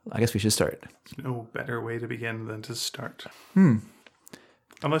I guess we should start. There's no better way to begin than to start.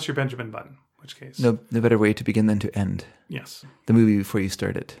 Unless you're Benjamin Button, in which case. No better way to begin than to end. Yes. The movie before you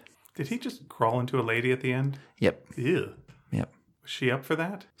started. Did he just crawl into a lady at the end? Yep. Ew. Yep. Was she up for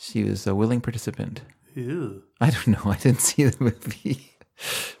that? She was a willing participant. Ew. I don't know. I didn't see the movie.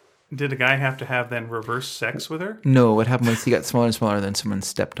 Did a guy have to have then reverse sex with her? No, what happened was he got smaller and smaller, then someone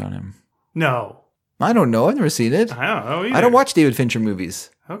stepped on him. No. I don't know. I've never seen it. I don't know either. I don't watch David Fincher movies.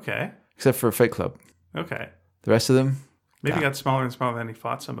 Okay. Except for Fight Club. Okay. The rest of them, Maybe he got smaller and smaller, then he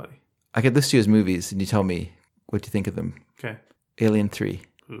fought somebody. I could list you his movies and you tell me what you think of them. Okay. Alien 3.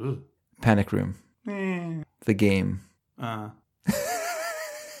 Ooh. Panic Room. Eh. The Game.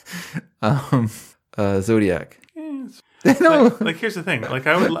 Zodiac. No. Like here's the thing. Like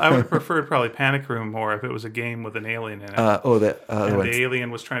I would have preferred probably Panic Room more if it was a game with an alien in it. And the alien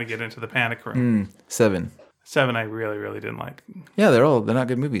was trying to get into the panic room. 7. 7 I really, really didn't like. Yeah, they're not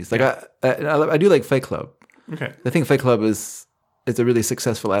good movies. Like I do like Fight Club. Okay. I think Fight Club is a really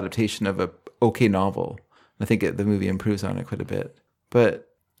successful adaptation of a okay novel. I think the movie improves on it quite a bit. But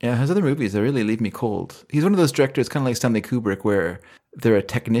yeah, his other movies, they really leave me cold. He's one of those directors, kind of like Stanley Kubrick, where they're a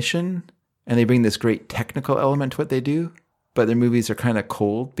technician and they bring this great technical element to what they do, but their movies are kind of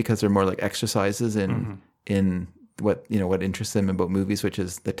cold because they're more like exercises in what interests them about movies, which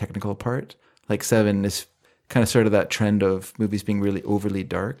is the technical part. Like 7 is kind of sort of that trend of movies being really overly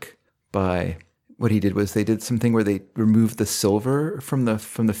dark. By what he did was they did something where they removed the silver from the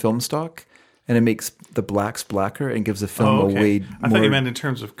film stock, and it makes the blacks blacker and gives the film a way more... I thought you meant in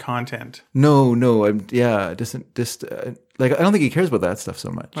terms of content. No, just like I don't think he cares about that stuff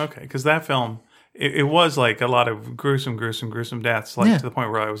so much. Okay, because that film, it was like a lot of gruesome deaths, like to the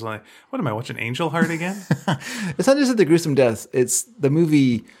point where I was like, what am I watching, Angel Heart again? It's not just that the gruesome deaths, it's the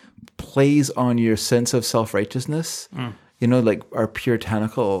movie plays on your sense of self-righteousness, like our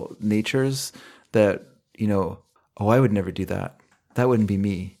puritanical natures that, I would never do that. That wouldn't be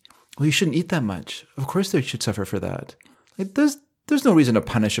me. Well, you shouldn't eat that much. Of course they should suffer for that. Like, there's no reason to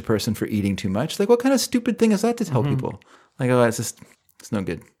punish a person for eating too much. Like, what kind of stupid thing is that to tell people? Like, it's no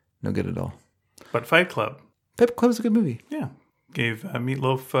good. No good at all. But Fight Club. Fight Club is a good movie. Yeah. Gave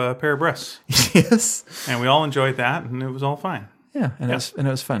Meatloaf a pair of breasts. Yes. And we all enjoyed that, and it was all fine. Yeah, and it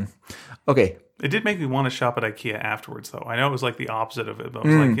was fun. Okay. It did make me want to shop at IKEA afterwards, though. I know it was like the opposite of it, but I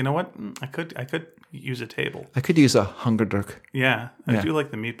was like, you know what? I could use a table. I could use a hungerdruk. Yeah, I do like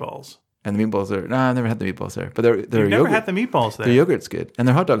the meatballs. And the meatballs are... No, I've never had the meatballs there. But they're You've never had the meatballs there? Their yogurt's good. And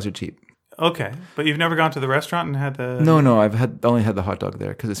their hot dogs are cheap. Okay. But you've never gone to the restaurant and had the... No, I've only had the hot dog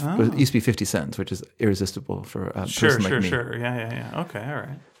there because it used to be 50 cents, which is irresistible for a person like me. Sure. Yeah. Okay, all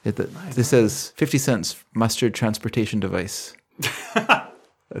right. This says 50 cents mustard transportation device.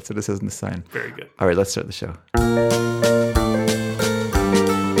 That's what it says in the sign. Very good. All right, let's start the show.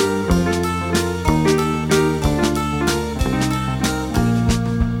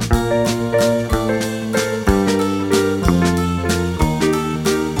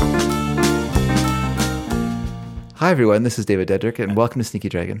 Hi, everyone. This is David Dedrick, and welcome to Sneaky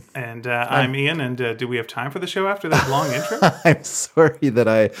Dragon. And I'm Ian, and do we have time for the show after that long intro? I'm sorry that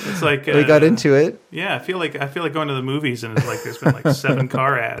it's like, we got into it. Yeah, I feel like going to the movies, and it's like there's been like 7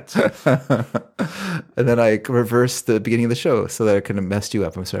 car ads. And then I reversed the beginning of the show so that I could have messed you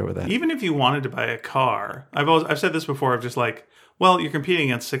up. I'm sorry about that. Even if you wanted to buy a car, I've said this before, of just like, well, you're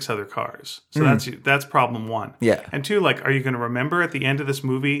competing against 6 other cars. So that's problem 1. Yeah. And 2, like, are you going to remember at the end of this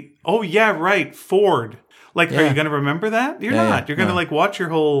movie, oh, yeah, right, Ford. Like, are you going to remember that? You're not. Yeah. You're going to, like, watch your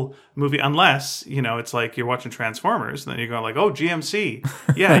whole movie, unless, it's like you're watching Transformers, and then you're going like, oh,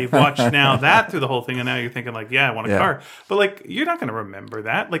 GMC. Yeah, you've watched now that through the whole thing, and now you're thinking like, yeah, I want a car. But, like, you're not going to remember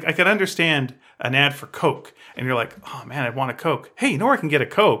that. Like, I could understand an ad for Coke, and you're like, oh, man, I want a Coke. Hey, you know where I can get a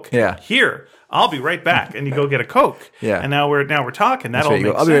Coke? Yeah. Here. I'll be right back. And you go get a Coke. Yeah. And now we're talking. That all makes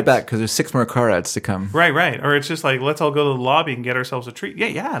sense. I'll be right back because there's 6 more car ads to come. Right. Or it's just like, let's all go to the lobby and get ourselves a treat.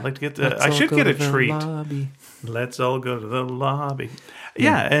 Yeah. I'd like to get I should get a treat. Lobby. Let's all go to the lobby.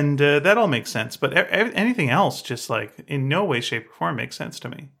 Yeah, and that all makes sense. But anything else, just like in no way, shape, or form makes sense to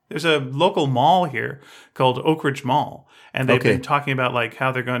me. There's a local mall here called Oak Ridge Mall. And they've been talking about like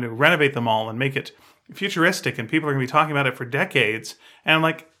how they're going to renovate the mall and make it futuristic. And people are going to be talking about it for decades. And I'm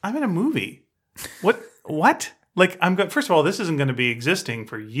like, I'm in a movie. What? Like, first of all, this isn't going to be existing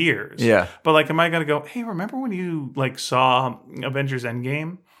for years. Yeah. But like, am I going to go, hey, remember when you like saw Avengers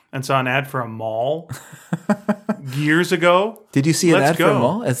Endgame and saw an ad for a mall years ago? Did you see an ad for a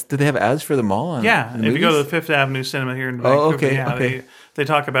mall? Did they have ads for the mall? If you go to the Fifth Avenue Cinema here in Vancouver, okay. They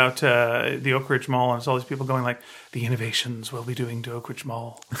talk about the Oak Ridge Mall, and it's all these people going like, the innovations we'll be doing to Oak Ridge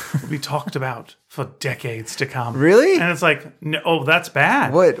Mall will be talked about for decades to come. Really? And it's like, no, oh, that's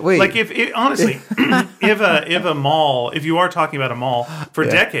bad. What? Wait. Like honestly, if a mall, if you are talking about a mall for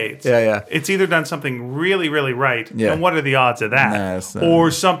decades, it's either done something really, really right, and what are the odds of that? Or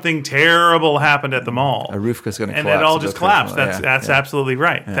something terrible happened at the mall. A roof is going to collapse. And it all just collapsed. That's absolutely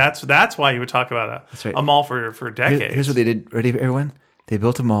right. Yeah. That's why you would talk about a mall for decades. Here's what they did. Ready, everyone? They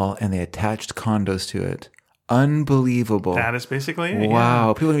built a mall and they attached condos to it. Unbelievable. That is basically it. Wow.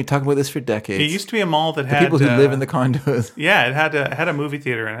 Yeah. People have been talking about this for decades. It used to be a mall that had... people who live in the condos. Yeah, it had a movie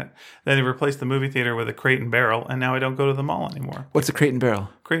theater in it. Then they replaced the movie theater with a Crate and Barrel, and now I don't go to the mall anymore. What's a Crate and Barrel?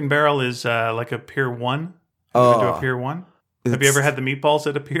 Crate and Barrel is like a Pier 1. Have you been to a Pier 1? Have you ever had the meatballs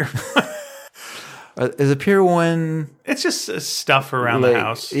at a Pier 1? Is a Pier 1... It's just stuff around the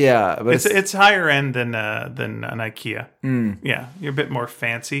house. Yeah. But it's higher end than an IKEA. Yeah, you're a bit more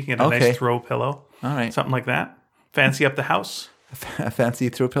fancy. You get a nice throw pillow. All right. Something like that. Fancy up the house. A fancy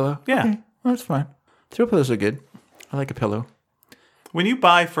throw pillow? Yeah. Okay. Well, that's fine. Throw pillows are good. I like a pillow. When you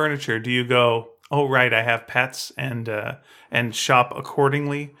buy furniture, do you go, oh, right, I have pets and shop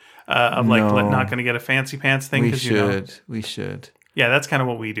accordingly? Not going to get a fancy pants thing? We should. Yeah, that's kind of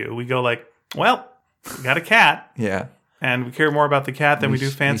what we do. We go like, well, we got a cat. Yeah. And we care more about the cat than we do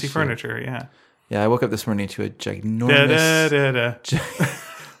fancy furniture. Yeah. Yeah, I woke up this morning to a ginormous...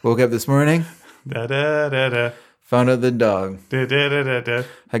 Woke up this morning... Found out the dog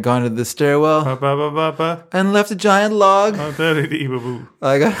had gone to the stairwell and left a giant log.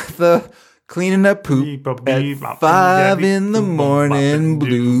 I got the cleaning up poop at 5 in the morning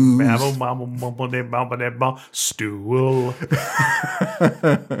blues. Stool.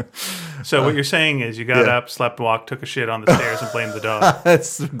 So what you're saying is you got up, slept, walked, took a shit on the stairs and blamed the dog.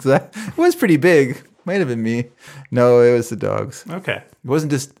 That's exactly. It was pretty big. Might have been me. No, it was the dogs. Okay. It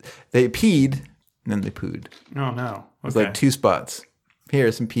wasn't just they peed and then they pooed. Oh no. Okay. It was like 2 spots.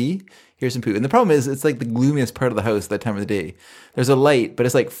 Here's some pee, here's some poo. And the problem is it's like the gloomiest part of the house that time of the day. There's a light, but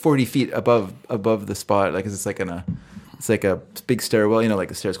it's like 40 feet above the spot. Like it's like a big stairwell, like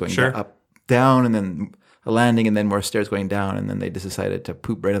the stairs going up, down, and then a landing, and then more stairs going down, and then they just decided to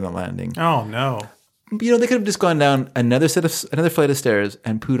poop right on the landing. Oh no. They could have just gone down another flight of stairs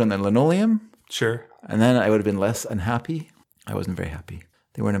and pooed on the linoleum. Sure. And then I would have been less unhappy. I wasn't very happy.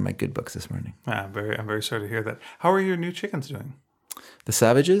 They weren't in my good books this morning. I'm very sorry to hear that. How are your new chickens doing? The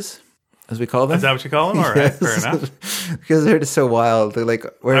savages, as we call them. Is that what you call them? All right, fair enough. Because they're just so wild. They're like.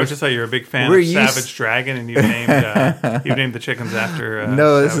 I just thought you were a big fan of Savage Dragon, and you've named the chickens after.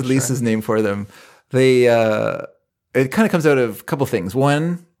 No, this is Lisa's name for them. They. It kind of comes out of a couple things.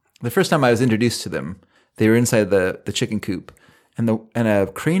 One, the first time I was introduced to them, they were inside the chicken coop. And a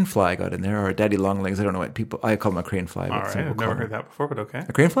crane fly got in there, or a daddy long legs. I don't know what I call them a crane fly. All right, I've never heard that before, but okay.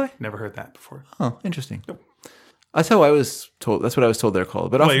 A crane fly? Never heard that before. Oh, interesting. Nope. That's how I was told. That's what I was told they're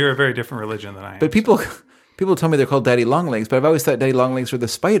called. But well, you're a very different religion than I am. But people tell me they're called daddy long legs. But I've always thought daddy long legs were the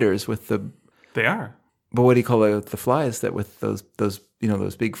spiders with the. They are. But what do you call the flies that with those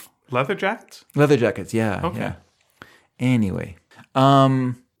big leather jackets? Leather jackets, yeah. Okay. Yeah. Anyway,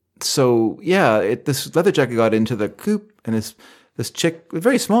 so yeah, this leather jacket got into the coop, and this chick,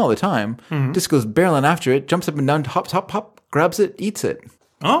 very small at the time, just goes barreling after it, jumps up and down, hops, hop, hop, grabs it, eats it.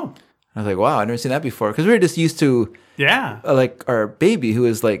 Oh. I was like, wow, I've never seen that before. Because we were just used to, like our baby who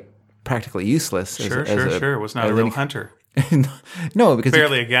is like practically useless. Sure. Was not a real hunter. No, because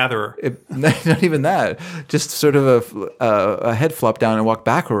barely a gatherer. Not even that. Just sort of a head flop down and walk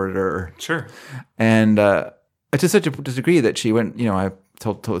backward. Sure. And to such a degree that she went, I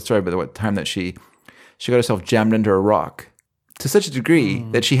told the story about the time that she got herself jammed under a rock. To such a degree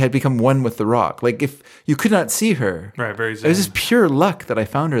that she had become one with the rock. Like if you could not see her. Right, very zen. It was just pure luck that I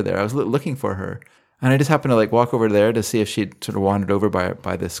found her there. I was looking for her. And I just happened to like walk over there to see if she'd sort of wandered over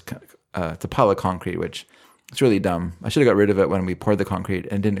by this it's a pile of concrete, which is really dumb. I should have got rid of it when we poured the concrete,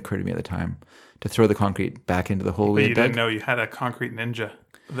 and it didn't occur to me at the time to throw the concrete back into the hole we had dug. Didn't know you had a concrete ninja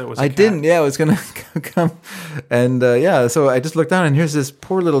that was didn't, yeah, I was going to come. And so I just looked down, and here's this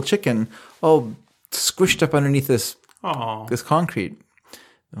poor little chicken all squished up underneath this concrete.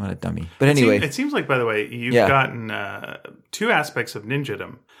 What a dummy. But anyway. It seems like, by the way, you've gotten 2 aspects of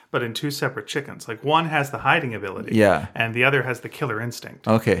ninjadom, but in 2 separate chickens. Like one has the hiding ability. Yeah. And the other has the killer instinct.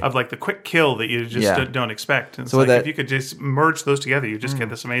 Okay. Of like the quick kill that you just don't expect. And so if you could just merge those together, you just get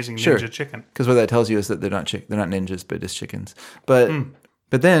this amazing ninja chicken. Because what that tells you is that they're not ninjas, but just chickens. But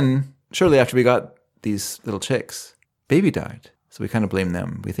then, shortly after we got these little chicks, baby died. So we kind of blame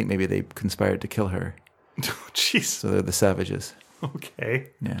them. We think maybe they conspired to kill her. Oh, jeez. So they're the savages.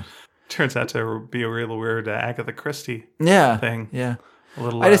 Okay. Yeah. Turns out to be a real weird Agatha Christie thing. Yeah.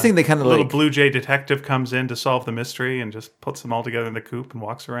 little, I just think they kind of little like. blue jay detective comes in to solve the mystery and just puts them all together in the coop and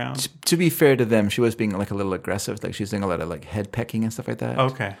walks around. To be fair to them, she was being like a little aggressive. Like she was doing a lot of like head pecking and stuff like that.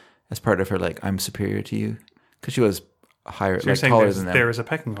 Okay. As part of her like I'm superior to you, because she was higher, So you're like saying taller than them. there is a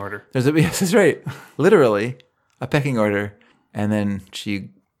pecking order. There's a yes, that's right. Literally a pecking order, and then she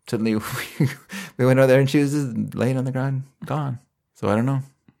suddenly we went over there and she was just laying on the ground, gone. So I don't know.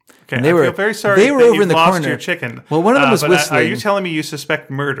 Okay, And they I were- feel very sorry they were that over you've in the lost corner. your chicken. Well, one of them was but whistling. Are you telling me you suspect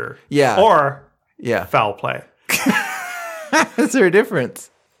murder? Yeah. Or Yeah, foul play? that's her difference.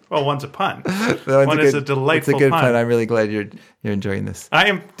 Well, one's a pun. No, One is a delightful It's a good pun. I'm really glad you're enjoying this.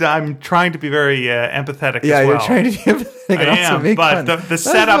 I'm trying to be very empathetic Yeah, as well. you're trying to be empathetic and I also am, make but fun. the That's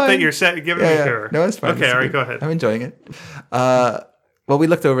setup fine. that you're giving me here. No, it's fine. Okay, It's all right, good. go ahead. I'm enjoying it. Well, we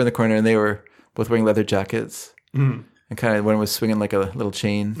looked over in the corner and they were both wearing leather jackets. Mm. And kind of one was swinging like a little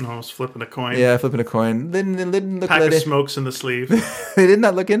chain. Almost flipping a coin. Yeah, flipping a coin. They didn't look Pack like of smokes in the sleeve. they did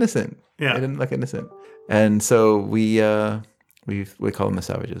not look innocent. Yeah. They didn't look innocent. And so we call them the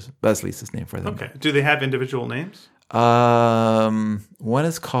Savages. That's Lisa's name for them. Okay. Do they have individual names? One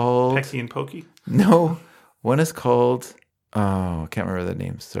is called Pecky and Pokey? No. One is called I can't remember the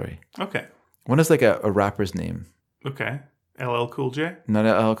names. Sorry. Okay. One is like a rapper's name. Okay. LL Cool J? Not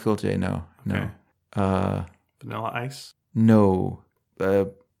LL Cool J. No. Okay. No. Vanilla Ice? No.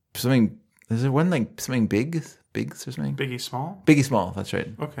 Something. Is there one like something Biggs or something? Biggie Small? Biggie Small. That's right.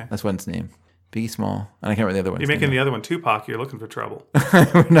 Okay. That's one's name. Biggie Small, and I can't remember the other one. You're making the other one Tupac. You're looking for trouble.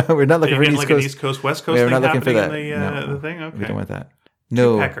 we're not looking You're for getting an like East an Coast. East Coast, West Coast Yeah, thing we're not looking for happening that. in No. the thing? Okay. We don't want that.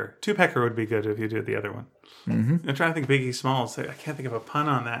 No. Two-pecker would be good if you did the other one. Mm-hmm. I'm trying to think Biggie Smalls. I can't think of a pun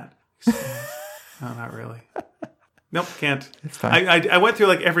on that. No, not really. Nope, can't. It's fine. I went through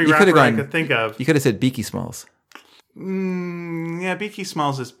like every You could've rapper I gone- could think of. You could have said Beaky Smalls. Yeah, Beaky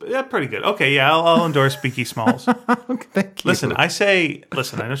Smalls is pretty good. Okay, yeah, I'll endorse Beaky Smalls. Okay, thank you. Listen, I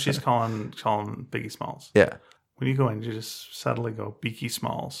know she's calling Biggie Smalls. Yeah. When you go in, you just subtly go Beaky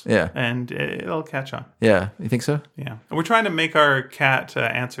Smalls. Yeah. And it'll catch on. Yeah. You think so? Yeah. And we're trying to make our cat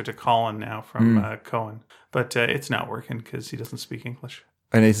answer to Colin now from Cohen. But it's not working because he doesn't speak English.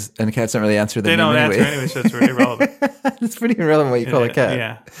 And the cats don't really answer They them don't anyway. answer anyway, so it's irrelevant. It's pretty irrelevant what you call a cat.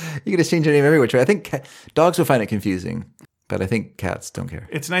 Yeah. You can just change your name every which way. I think dogs will find it confusing, but I think cats don't care.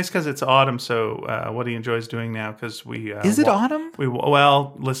 It's nice because it's autumn, so what he enjoys doing now, because we... Is it autumn?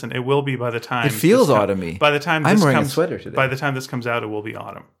 Well, listen, it will be by the time... It feels this autumny. By the time I'm this wearing a comes, sweater today. By the time this comes out, it will be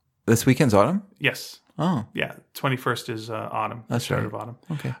autumn. This weekend's autumn? Yes. Oh, Yeah, 21st is autumn. That's the start right. of autumn.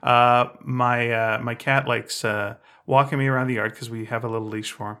 okay. My cat likes walking me around the yard because we have a little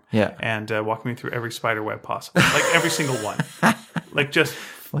leash for him. Yeah. And walking me through every spider web possible, like every single one, like just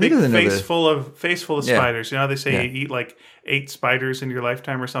he big doesn't know face the- full of Yeah. spiders. You know how they say Yeah. you eat like 8 spiders in your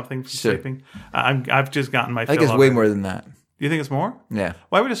lifetime or something from Sure. sleeping. I've just gotten my. I think fill it's of way it. more than that. You think it's more? Yeah.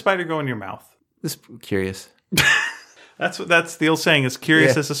 Why would a spider go in your mouth? Just curious. That's the old saying: is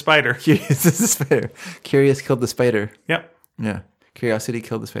curious Yeah. as a spider. Curious is the spider. Curious killed the spider. Yep. Yeah. Curiosity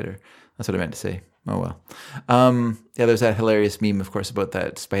killed the spider. That's what I meant to say. Oh well. Yeah, there's that hilarious meme, of course, about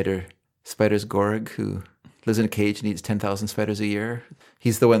that spider's Gorg who lives in a cage and eats 10,000 spiders a year.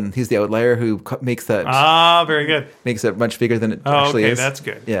 He's the outlier who makes that Very good. makes it much bigger than it Oh, actually okay, is. that's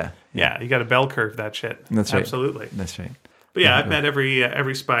good. Yeah. Yeah, you got to bell curve that shit. That's right. Absolutely. That's right. But yeah, I've met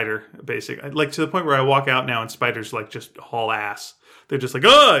every spider, basically. Like to the point where I walk out now and spiders like just haul ass. They're just like,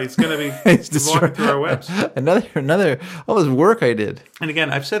 oh, he's going to be walking through our webs. another all this work I did. And again,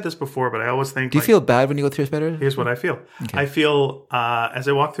 I've said this before, but I always think, Do you feel bad when you go through a spider? here's what I feel. I feel, as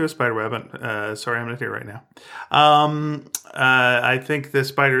I walk through a spider web, and sorry, I'm not here right now. I think the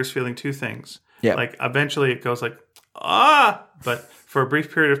spider is feeling two things. Yeah. Like eventually it goes like, but for a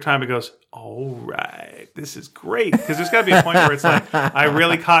brief period of time it goes, all right, this is great. Because there's got to be a point where it's like, I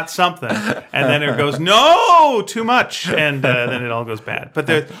really caught something. And then it goes, no, too much. And then it all goes bad. But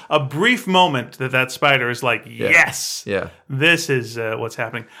there's a brief moment that spider is like, yes, Yeah. this is what's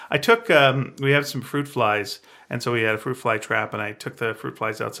happening. I took, we have some fruit flies. And so we had a fruit fly trap. And I took the fruit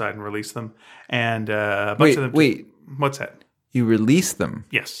flies outside and released them. And a bunch of them. Wait. What's that? You release them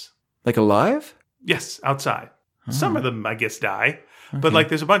Yes. like alive? Yes, outside. Some of them, I guess, die. But like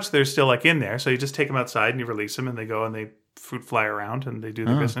there's a bunch that are still like in there. So you just take them outside and you release them and they go and they fruit fly around and they do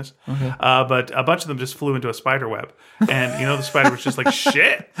their business. Okay. But a bunch of them just flew into a spider web. And, the spider was just like,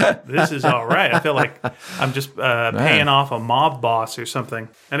 shit, this is all right. I feel like I'm just paying off a mob boss or something.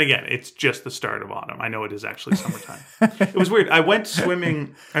 And again, it's just the start of autumn. I know it is actually summertime. It was weird. I went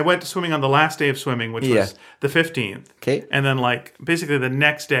swimming on the last day of swimming, which was the 15th. Okay. And then like basically the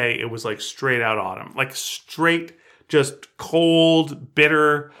next day it was like straight out autumn. Like straight just cold,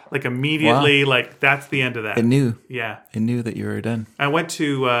 bitter, like immediately, like that's the end of that. It knew. Yeah. It knew that you were done. I went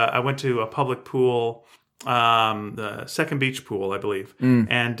to a public pool, the Second Beach pool, I believe,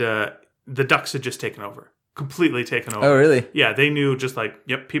 and the ducks had just taken over, completely taken over. Oh, really? Yeah, they knew just like,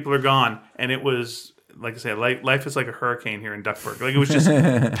 yep, people are gone, and it was like I said, life is like a hurricane here in Duckburg. Like it was just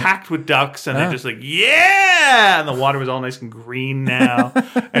packed with ducks, and they're just like, yeah, and the water was all nice and green now,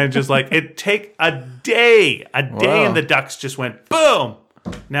 and just like it take a day, and the ducks just went boom.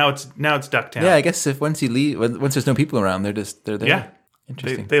 Now it's Ducktown. Yeah, I guess if once you leave, once there's no people around, they're there. Yeah.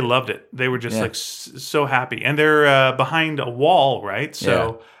 Interesting. They loved it. They were just like so happy. And they're behind a wall, right?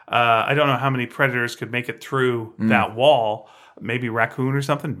 So I don't know how many predators could make it through that wall. Maybe raccoon or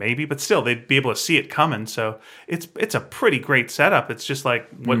something, maybe. But still, they'd be able to see it coming. So it's a pretty great setup. It's just like,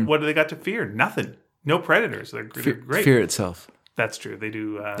 what do they got to fear? Nothing. No predators. They're great. Fear itself. That's true. They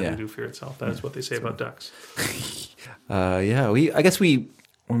do They do fear itself. That is what they say about ducks. I guess when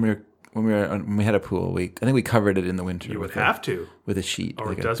we had a pool, I think we covered it in the winter. You would have to. With a sheet. Or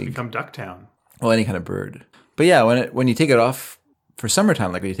like it does become Ducktown. Well, any kind of bird. But yeah, when you take it off for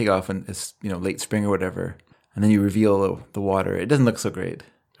summertime, like when you take it off in it's late spring or whatever, and then you reveal the water, it doesn't look so great.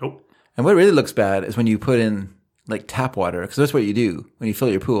 Nope. And what really looks bad is when you put in like tap water, because that's what you do when you fill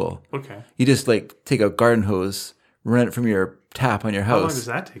your pool. Okay. You just like take a garden hose, run it from your tap on your house. How long does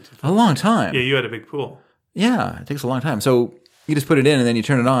that take to fill? A long time. Yeah, you had a big pool. Yeah, it takes a long time. So you just put it in and then you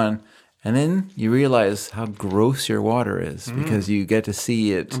turn it on. And then you realize how gross your water is because you get to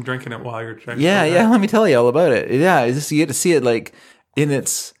see it. I'm drinking it while you're drinking. Yeah. Let me tell you all about it. Yeah, it's just you get to see it like in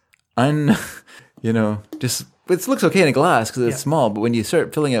its just it looks okay in a glass because it's small. But when you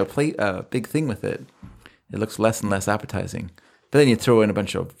start filling a big thing with it, it looks less and less appetizing. But then you throw in a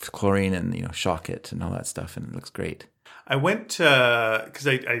bunch of chlorine and shock it and all that stuff, and it looks great. I went because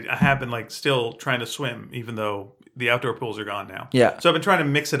I have been like still trying to swim, even though the outdoor pools are gone now. Yeah. So I've been trying to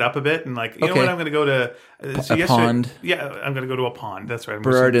mix it up a bit and like, you know what, I'm going to go to a pond. Yeah, I'm going to go to a pond. That's right.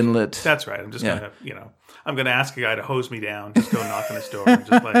 Burrard Inlet. That's right. I'm just going to, I'm going to ask a guy to hose me down. Just go knock on his door and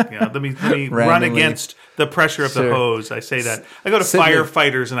just like, let me run against the pressure of the hose. I say that. I go to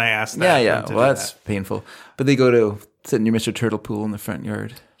firefighters and I ask that. Yeah. Well, that's painful. But they go to sit in your Mr. Turtle pool in the front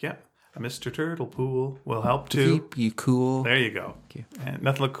yard. Yeah. A Mr. Turtle pool will help to keep you cool. There you go. And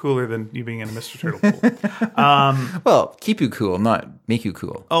nothing look cooler than you being in a Mr. Turtle pool. Well, keep you cool, not make you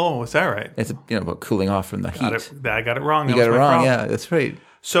cool. Oh, is that right? It's about cooling off from the heat. I got it wrong. You got it wrong. Yeah, that's right.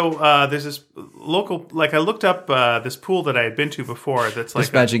 So there's this local, like I looked up this pool that I had been to before. That's like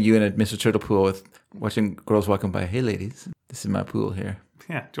just imagine you in a Mr. Turtle pool with watching girls walking by. Hey, ladies, this is my pool here.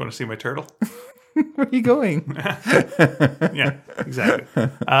 Yeah. Do you want to see my turtle? Where are you going? Yeah, exactly.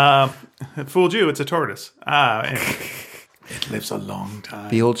 It fooled you. It's a tortoise. It lives a long time.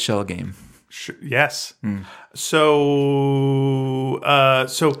 The old shell game. Yes. So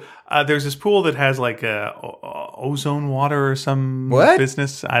there's this pool that has like ozone water or some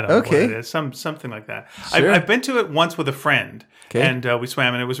business. I don't know what it is. Something like that. Sure. I've been to it once with a friend. Okay. And we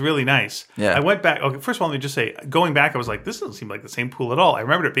swam, and it was really nice. Yeah. I went back. Okay, first of all, let me just say, going back, I was like, this doesn't seem like the same pool at all. I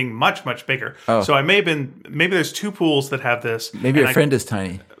remembered it being much, much bigger. Oh. So maybe there's two pools that have this. Maybe your friend is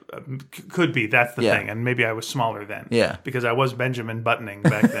tiny. Could be. That's the thing. And maybe I was smaller then. Yeah. Because I was Benjamin Buttoning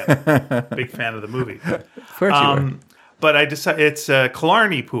back then. Big fan of the movie. Of course you were. But I decided it's a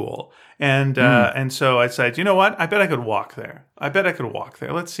Killarney pool. And so I said, you know what? I bet I could walk there.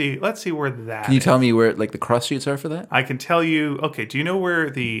 Let's see where that is. Can you tell me where like the cross streets are for that? I can tell you. Okay, do you know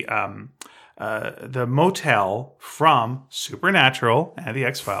where the motel from Supernatural and the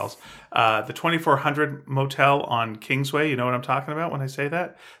X-Files, the 2400 motel on Kingsway? You know what I'm talking about when I say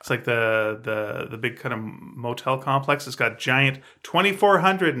that? It's like the big kind of motel complex. It's got giant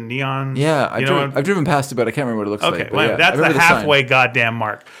 2400 neon. Yeah, I've driven past it, but I can't remember what it looks like. Okay, well, that's the halfway goddamn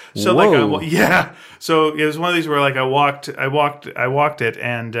mark. So so it was one of these where like I walked it,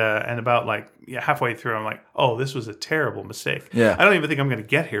 and about like halfway through, I'm like, oh, this was a terrible mistake. Yeah, I don't even think I'm going to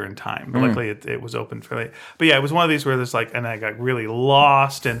get here in time. But luckily, it was open for late. But yeah, it was one of these where there's like, and I got really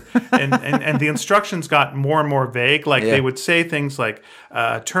lost, and the instructions got more and more vague. Like they would say things like,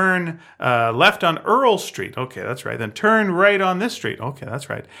 turn left on Earl Street. Okay, that's right. Then turn right on this street. Okay, that's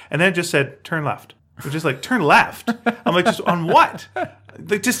right. And then it just said turn left. It was just like, turn left. I'm like, just on what?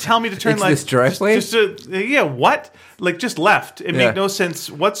 Like, just tell me to turn Into like this driveway? Yeah, what? Like, just left. It made no sense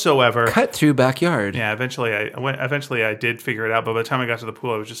whatsoever. Cut through backyard. Yeah, eventually I did figure it out, but by the time I got to the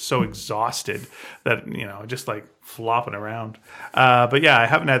pool, I was just so exhausted that just like flopping around. But yeah, I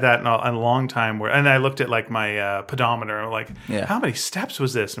haven't had that in a long time. And I looked at like my pedometer. And I'm like, how many steps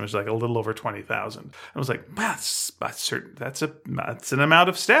was this? And it was like a little over 20,000. I was like, that's an amount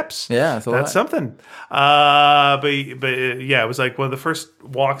of steps. Yeah, that's something. But yeah, it was like one of the first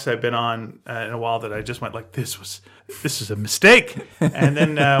walks I've been on in a while that I just went like, this is a mistake. And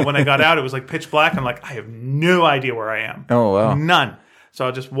then when I got out, it was like pitch black. I'm like, I have no idea where I am. Oh, wow. None. So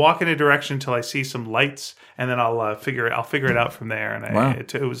I'll just walk in a direction until I see some lights, and then I'll figure it out from there. And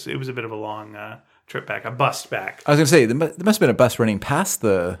it was a bit of a long trip back, a bus back. I was going to say, there must have been a bus running past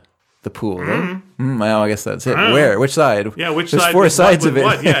the pool, right? Well, I guess that's it. Where? Which side? Yeah, which There's side? four sides of it.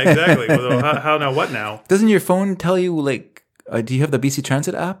 What? Yeah, exactly. Well, how now? What now? Doesn't your phone tell you, like, do you have the BC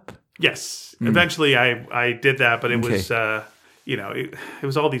Transit app? Yes. Eventually, I did that, but it was... it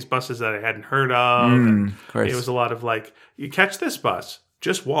was all these buses that I hadn't heard of. And of course. It was a lot of like, you catch this bus,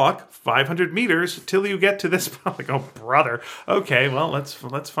 just walk 500 meters till you get to this. I'm like, oh, brother. Okay, well, let's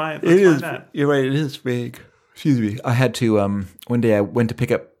find that. You're right. It is big. Excuse me. I had to, one day I went to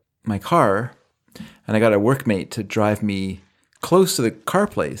pick up my car, and I got a workmate to drive me close to the car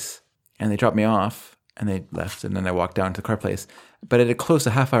place, and they dropped me off, and they left, and then I walked down to the car place. But it had closed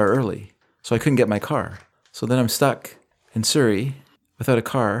a half hour early, so I couldn't get my car. So then I'm stuck in Surrey without a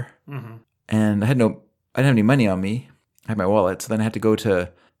car, and I didn't have any money on me. I had my wallet, so then I had to go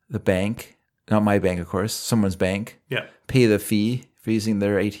to the bank, not my bank, of course, someone's bank. Yeah. Pay the fee for using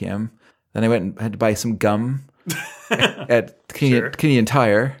their ATM. Then I went and had to buy some gum at Canadian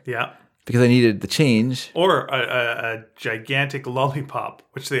Tire. Yeah. Because I needed the change. Or a gigantic lollipop,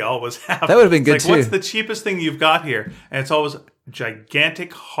 which they always have. That would have been good, like, too. What's the cheapest thing you've got here? And it's always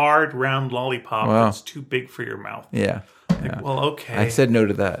gigantic, hard, round lollipop that's too big for your mouth. Yeah. Like, well, okay. I said no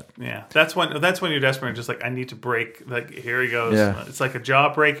to that. Yeah. That's when you're desperate and just like, I need to break. Like, here he goes. Yeah. It's like a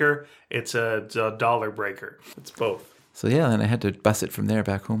jaw breaker. It's a dollar breaker. It's both. So yeah, then I had to bus it from there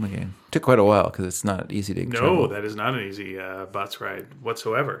back home again. Took quite a while because it's not easy to travel. No, that is not an easy bus ride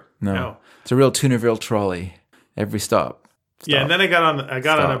whatsoever. No. It's a real Toonerville trolley. Every stop. Yeah, and then I got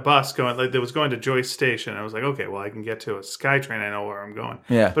on a bus going like that was going to Joyce Station. I was like, okay, well I can get to a SkyTrain. I know where I'm going.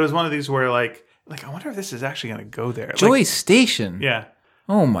 Yeah. But it was one of these where like I wonder if this is actually going to go there. Joyce Station. Yeah.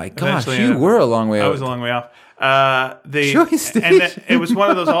 Oh my gosh, Eventually, you were a long way out. I was a long way off. Joyce Station. And then it was one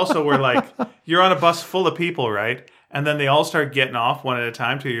of those also where like you're on a bus full of people, right? And then they all start getting off one at a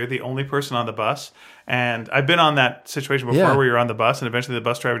time till you're the only person on the bus. And I've been on that situation before where you're on the bus and eventually the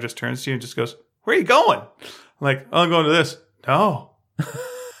bus driver just turns to you and just goes, "Where are you going?" I'm like, "Oh, I'm going to this." "No,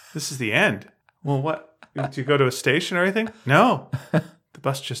 this is the end." "Well, what? Do you go to a station or anything?" "No, the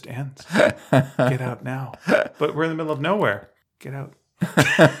bus just ends. Get out now." "But we're in the middle of nowhere." "Get out."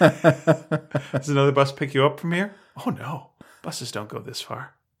 "Does another bus pick you up from here?" "Oh, no. Buses don't go this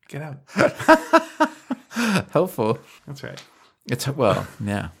far. Get out." Helpful. That's right. It's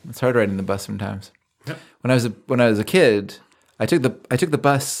It's hard riding the bus sometimes. Yep. When I was a kid, I took the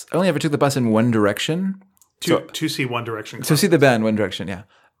bus. I only ever took the bus in one direction. To see One Direction. To see the band One Direction, yeah.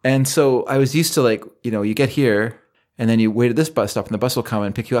 And so I was used to like, you get here and then you wait at this bus stop and the bus will come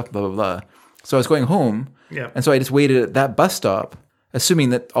and pick you up, blah, blah, blah. So I was going home. Yeah. And so I just waited at that bus stop, assuming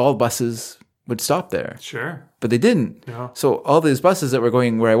that all buses would stop there. Sure. But they didn't. No. So all these buses that were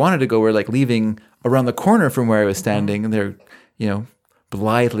going where I wanted to go were like leaving around the corner from where I was standing, and they're,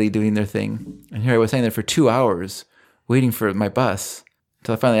 blithely doing their thing. And here I was standing there for 2 hours waiting for my bus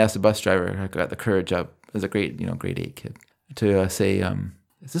until I finally asked the bus driver. I got the courage up as a grade 8 kid to say,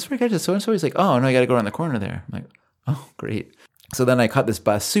 "Is this where I get to so-and-so?" He's like, "Oh, no, I got to go around the corner there." I'm like, "Oh, great." So then I caught this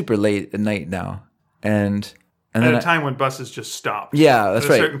bus super late at night now. And At then a time when buses just stopped. Yeah, that's at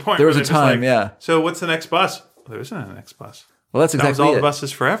a right. certain point There was where a they're just time, like, yeah. "So what's the next bus?" "Well, there isn't a next bus. Well, that's That was exactly all it. the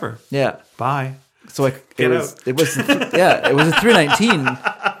buses forever. Yeah. Bye." So it was out. it was a 319.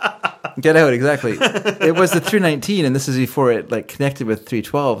 Get out, exactly. It was the 319, and this is before it like connected with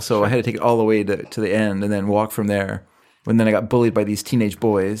 312. So I had to take it all the way to the end and then walk from there. And then I got bullied by these teenage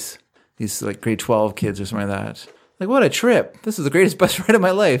boys, these like grade 12 kids or something like that. Like, what a trip! This is the greatest bus ride of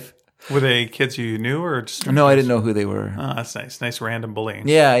my life. Were they kids you knew or just No, I didn't know who they were. Oh, that's nice. Nice random bullying.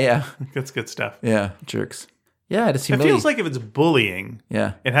 Yeah. That's good stuff. Yeah, jerks. Yeah, just It humiliating. feels like if it's bullying,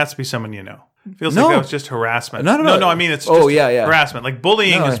 Yeah. it has to be someone you know. It feels No. like that was just harassment. No. No, I mean, it's just harassment. Like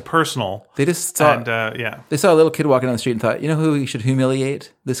bullying No, is personal. They just saw And they saw a little kid walking down the street and thought, you know who we should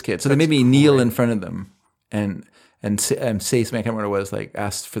humiliate? This kid. So they made me kneel in front of them and say something. I can't remember what it was. Like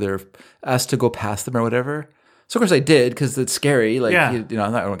asked to go past them or whatever. So of course I did because it's scary. Like, Yeah. you know,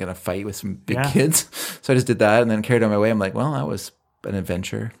 I'm not going to fight with some big Yeah. kids. So I just did that and then carried on my way. I'm like, well, that was an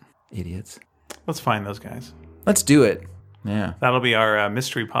adventure. Idiots. Let's find those guys. Let's do it. Yeah. That'll be our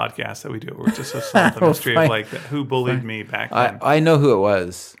mystery podcast that we do. We're just solve the mystery of like who bullied me back then. I know who it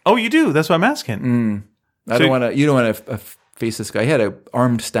was. Oh, you do? That's what I'm asking. I don't want to. You don't want to face this guy. He had an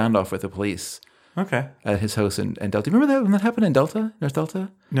armed standoff with the police Okay. at his house in Delta. You remember that when that happened in Delta, North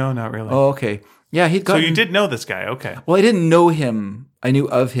Delta? No, not really. Oh, okay. Yeah, he'd so got. you did know this guy? Okay. Well, I didn't know him. I knew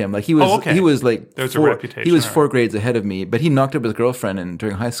of him. Like he was. Oh, okay. He was like. There's a reputation, He was all 4 grades ahead of me, but he knocked up his girlfriend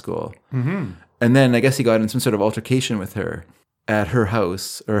during high school. Mm-hmm. And then I guess he got in some sort of altercation with her at her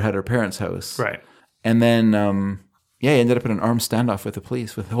house or at her parents' house. Right. And then, he ended up in an armed standoff with the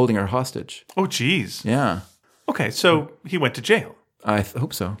police, with holding her hostage. Oh, geez. Yeah, Okay, so he went to jail. I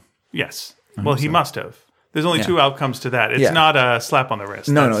hope so. Yes. Well, he must have. There's only 2 outcomes to that. It's Yeah. not a slap on the wrist.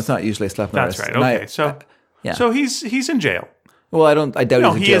 No, it's not usually a slap on the That's wrist. right. And Okay, yeah. so he's in jail. Well, I doubt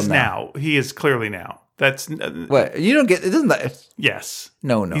No, he's in he jail is now. He is clearly now. That's What? You don't get it? Doesn't that? yes.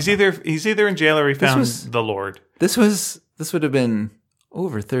 No. He's either in jail or he found was- the Lord. This would have been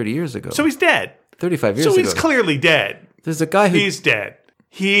over 30 years ago. So he's dead. 35 years So ago. he's clearly dead. There's a guy who He's dead.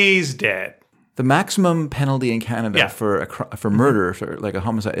 He's dead. the maximum penalty in Canada Yeah. for murder, for like a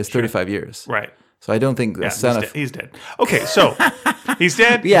homicide, is 35 years. Right. So I don't think Yeah, a son of he's dead. Okay, so he's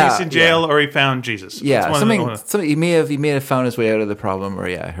dead. Yeah, he's in jail, or he found Jesus. yeah, It's one of the- something he may have found his way out of the problem, or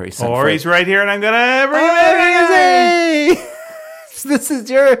or he sent or for he's right here, and I'm gonna bring him Oh, in. hey!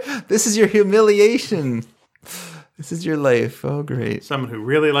 This is your humiliation. This is your life. Oh, great. Someone who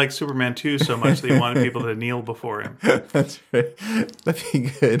really liked Superman 2 so much that he wanted people to kneel before him. That's right. That'd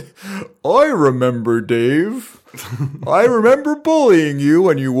be good. I remember, Dave. I remember bullying you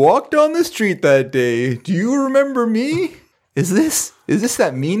when you walked down the street that day. Do you remember me? Is this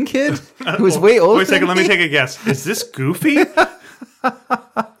that mean kid who was way older? Wait a second, than let me take a guess. Is this Goofy?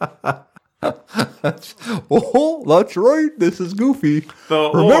 Oh, that's right. This is Goofy.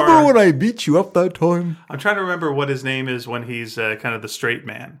 So, Remember or- when I beat you up that time? I'm trying to remember what his name is when he's kind of the straight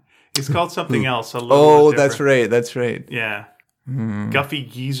man. He's called something else. A little Oh, different. that's right. That's right. Yeah. Guffy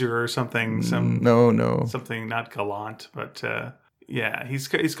Geezer or something. No. Something not gallant, but yeah, he's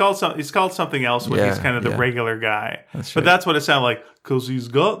called something else when he's Yeah, kind of the yeah. regular guy. That's But right. that's what it sounded like, because he's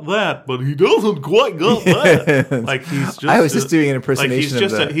got that, but he doesn't quite got that. Like he's just. I was just doing an Like impersonation he's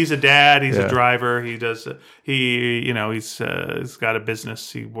just of that. he's a dad. He's Yeah. a driver. He does. He's got a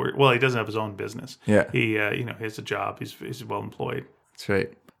business. He doesn't have his own business. Yeah. He he has a job. He's well employed. That's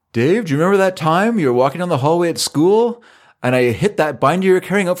right. Dave, do you remember that time you were walking down the hallway at school and I hit that binder you were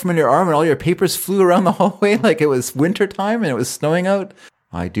carrying up from under your arm and all your papers flew around the hallway like it was winter time and it was snowing out?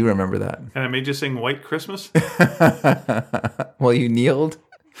 I do remember that. And I made you sing White Christmas. Well, you kneeled.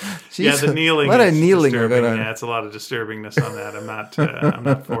 Yeah, Jeez, the kneeling. A lot of is kneeling disturbing. going on. Yeah, it's a lot of disturbingness on that. I'm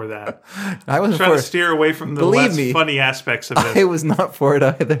not for that. I wasn't Trying for to steer away from the Believe less me, funny aspects of I it. was not for it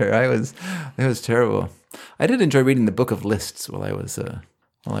either. It was terrible. I did enjoy reading the Book of Lists while I was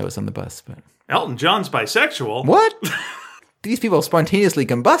on the bus, but Elton John's bisexual. what? These people spontaneously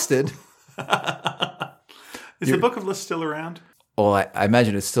combusted. Is the Book of Lists still around? Well, I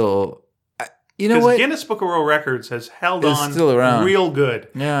imagine it's still. You know Because what? Guinness Book of World Records has held It's on still around. real good.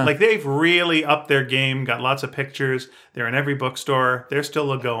 Yeah. Like they've really upped their game, got lots of pictures. They're in every bookstore. They're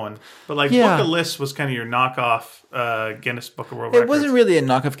still going. But like Yeah. Book of Lists was kind of your knockoff Guinness Book of World It Records. wasn't really a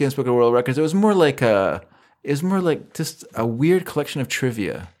knockoff Guinness Book of World Records. It was more like just a weird collection of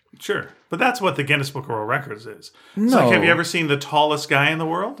trivia. Sure. But that's what the Guinness Book of World Records is. It's No. like, have you ever seen the tallest guy in the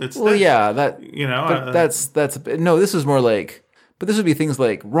world? It's Well, this. yeah, that. But That's no. This was more like, but this would be things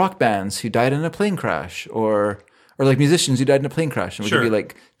like rock bands who died in a plane crash, or like musicians who died in a plane crash, and we Sure. give you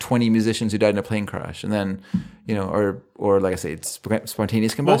like 20 musicians who died in a plane crash, and then or like I say, it's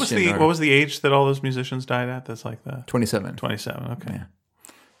spontaneous combustion. what was the age that all those musicians died at? That's like the 27? 27. Okay.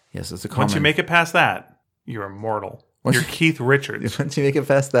 Yes, it's a common. Once you make it past that, you're immortal. You're Keith Richards. Once you make it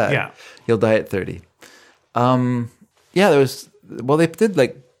past that, Yeah. you'll die at 30. Yeah, there was. Well, they did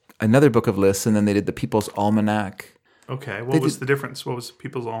like another book of lists, and then they did the People's Almanac. Okay. What was the difference? What was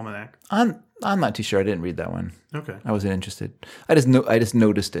People's Almanac? I'm not too sure. I didn't read that one. Okay. I wasn't interested. I just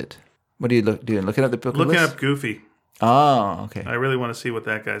noticed it. What are you doing? Looking at the book of Looking lists? up Goofy. Oh, okay. I really want to see what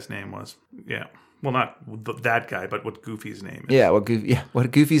that guy's name was. Yeah. Well, not that guy, but what Goofy's name is. Yeah,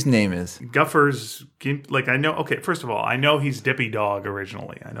 what Goofy's name is. Guffer's, like I know, okay, first of all, I know he's Dippy Dog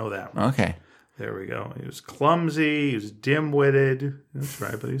originally. I know that one. Okay. There we go. He was clumsy, he was dim-witted. That's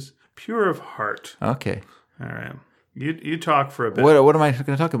right, but he's pure of heart. Okay. All right. You talk for a bit. What am I going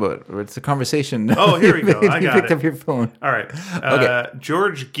to talk about? It's a conversation. Oh, here we go. I You got picked it. up your phone. All right. Okay.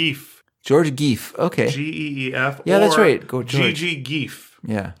 George Geef. George Geef. Okay. Geef. Yeah, that's or right. Go George. G.G. Geef.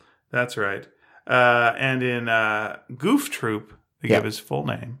 Yeah. That's right. And in Goof Troop, they give his full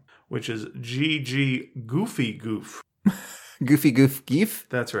name, which is G.G. Goofy Goof. Goofy Goof Geef?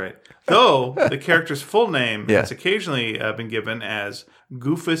 That's right. Though the character's full name Yeah. has occasionally been given as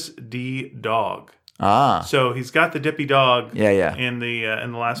Goofus D. Dog. Ah. So he's got the Dippy Dog Yeah. in the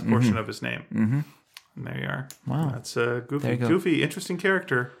last portion of his name. Mm-hmm. And there you are. Wow. That's Goofy. There you go. Goofy, interesting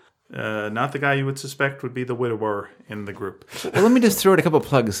character. Not the guy you would suspect would be the widower in the group. Well, let me just throw out a couple of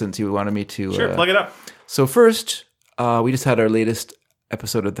plugs since you wanted me to. Sure, plug it up. So first, we just had our latest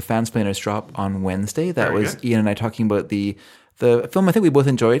episode of the Fansplainers drop on Wednesday. That Very was good. Ian and I talking about the film I think we both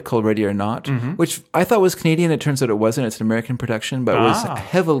enjoyed called Ready or Not, which I thought was Canadian. It turns out it wasn't. It's an American production, but was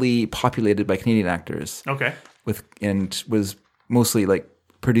heavily populated by Canadian actors. Okay. And was mostly like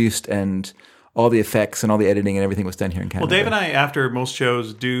produced and all the effects and all the editing and everything was done here in Canada. Well, Dave and I, after most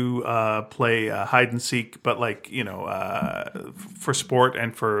shows, do play hide and seek, but for sport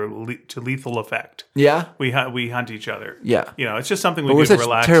and to lethal effect. Yeah? We hunt each other. Yeah. It's just something we But do we're to such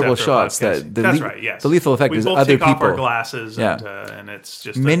relax. terrible after a shots podcast. that That's right. Yes. the lethal effect we is both other take off our people. glasses, Yeah. and it's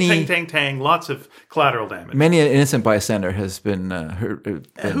just Many- tang, tang, tang. Lots of collateral damage. Many an innocent bystander has been hurt.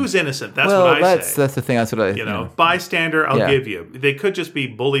 Who's innocent? That's well, what I say. that's the thing. That's what I Bystander, I'll Yeah. give you. They could just be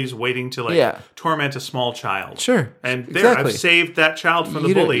bullies waiting to Yeah. torment a small child. Sure. And there, Exactly. I've saved that child from the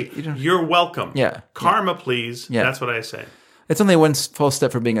You don't- bully. you don't- You're welcome. Yeah. Karma, please. Yeah. That's what I say. It's only one false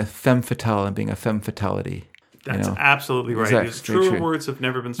step from being a femme fatale and being a femme fatality. That's absolutely right. Exactly. These Very truer true. words have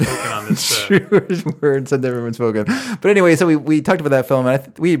never been spoken on this. Truest words have never been spoken. But anyway, so we talked about that film,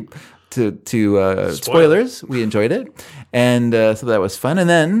 and we spoilers. We enjoyed it, and so that was fun. And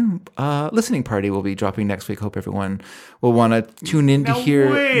then listening party will be dropping next week. Hope everyone will want to tune in to Now,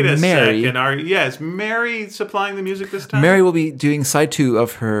 hear wait a Mary. second. Is Mary supplying the music this time? Mary will be doing side 2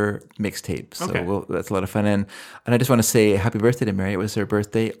 of her mixtape, so Okay. that's a lot of fun. And I just want to say happy birthday to Mary. It was her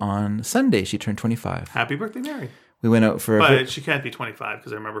birthday on Sunday. She turned 25. Happy birthday, Mary. We went out for. But she can't be 25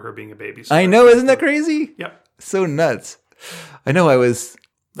 because I remember her being a baby. So I know, isn't that crazy? Yep. So nuts. I know. I was.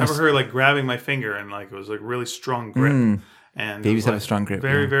 I remember her grabbing my finger and it was really strong grip. And Babies it was, have a strong grip,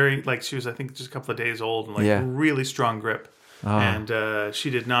 Very, yeah. very she was I think just a couple of days old and Yeah. really strong grip. And she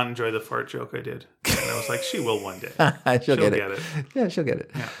did not enjoy the fart joke I did. And I was like, she will one day. She'll get it. Yeah, she'll get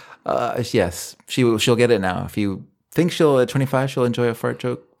it. Yes, she'll get it now. If you think at 25 she'll enjoy a fart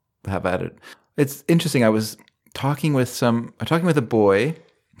joke, have at it. It's interesting. I was talking with a boy.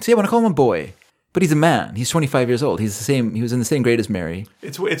 See, I want to call him a boy. But he's a man. He's 25 years old. He was in the same grade as Mary.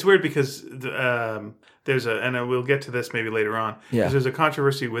 It's weird because there's and we'll get to this maybe later on. Yeah. There's a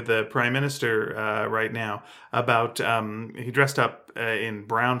controversy with the prime minister right now about he dressed up in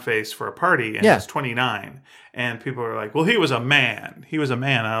brownface for a party and he was 29, and people are like, "Well, he was a man. He was a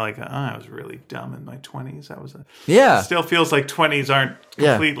man." And I'm like, I was really dumb in my 20s. It still feels like 20s aren't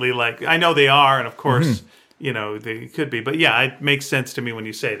completely I know they are, and of course. They could be. But yeah, it makes sense to me when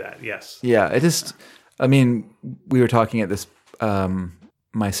you say that. Yes. Yeah, we were talking at this,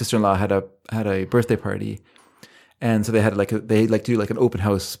 my sister-in-law had a birthday party. And so they had to do an open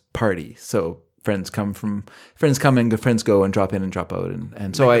house party. So friends come and good friends go and drop in and drop out.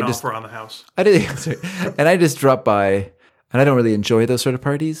 And so Make an offer on the house. And I just drop by, and I don't really enjoy those sort of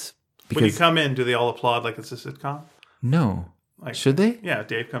parties. When you come in, do they all applaud like it's a sitcom? No. Should they? Yeah,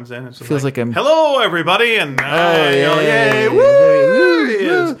 Dave comes in and it's feels like I'm. Hello, everybody, and yay, woo,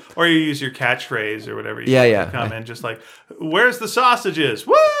 woo. or you use your catchphrase or whatever. Yeah. Come in just where's the sausages?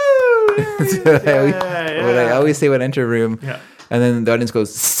 Woo! What I always say when I enter a room, and then the audience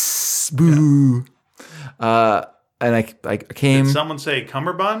goes boo. And I came. Did someone say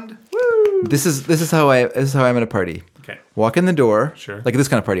cummerbund? Woo! This is how I'm at a party. Okay. Walk in the door. Sure. Like this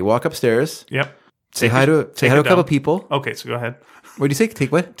kind of party. Walk upstairs. Yep. Say hi to a couple people. Okay, so go ahead. What do you say?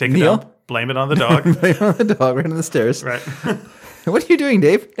 Take what? Take Kneel. a dump. Blame it on the dog. Blame it on the dog. Right on the stairs. Right. What are you doing,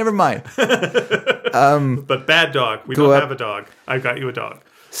 Dave? Never mind. But bad dog. We don't have a dog. I got you a dog.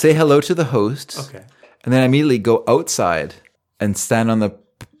 Say hello to the host. Okay. And then immediately go outside and stand on the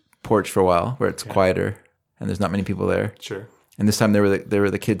porch for a while where it's quieter and there's not many people there. Sure. And this time there were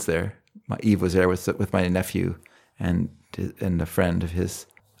the kids there. Eve was there with my nephew and a friend of his.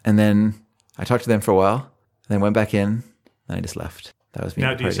 And then I talked to them for a while, and then went back in, and I just left. That was me.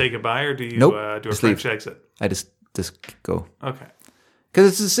 Now, do you say goodbye or do you Nope, do a just French leave. exit? I just go. Okay.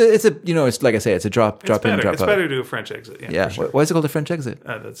 Because it's like I say, it's a drop in, drop It's out. better to do a French exit. Yeah. Yeah. For sure. Why is it called a French exit?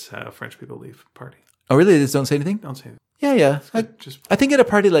 That's how French people leave party. Oh, really? They just don't say anything? Don't say that. Yeah. I think at a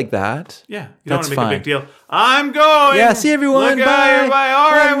party like that. Yeah, you don't want That's to make fine. a big deal. I'm going. Yeah, see everyone. Look Bye. out, everybody.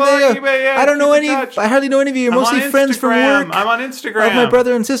 All right, well, I don't know keep in any. touch. I hardly know any of you. You're I'm mostly on friends from Instagram. work. I'm on Instagram. Of my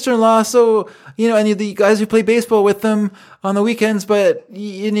brother and sister-in-law. So and you're the guys who play baseball with them on the weekends. But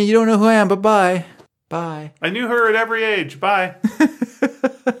you don't know who I am. But bye. I knew her at every age. Bye.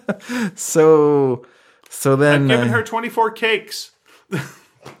 So then I've given her 24 cakes.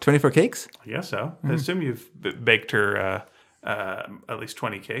 24 cakes. I guess so. I assume you've baked her at least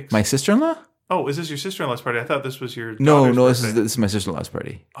 20 cakes. My sister-in-law. Oh, is this your sister-in-law's party? I thought this was your No, daughter's this birthday. is my sister-in-law's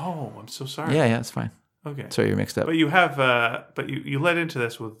party. Oh, I'm so sorry. Yeah, it's fine. Okay. Sorry, you're mixed up. But you have, but you led into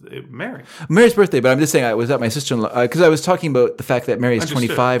this with Mary. Mary's birthday, but I'm just saying I was at my sister-in-law because I was talking about the fact that Mary's Understood.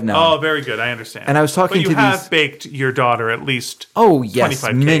 25 now. Oh, very good. I understand. And I was talking but you to have these- baked your daughter at least. Oh yes,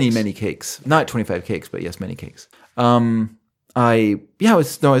 25 many cakes. cakes. Not 25 cakes, but yes, many cakes. I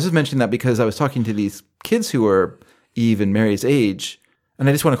was just mentioning that because I was talking to these kids who are Eve and Mary's age, and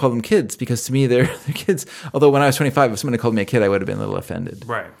I just want to call them kids because to me they're kids. Although when I was 25, if someone had called me a kid, I would have been a little offended.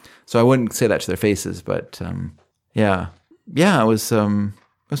 Right. So I wouldn't say that to their faces, but it was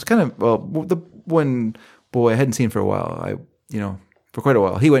kind of the one boy I hadn't seen for a while. For quite a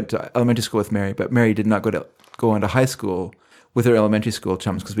while. He went to elementary school with Mary, but Mary did not go on to high school with her elementary school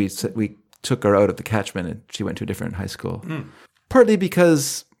chums because we took her out of the catchment and she went to a different high school. Partly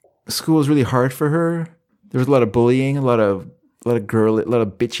because school was really hard for her. There was a lot of bullying, a lot of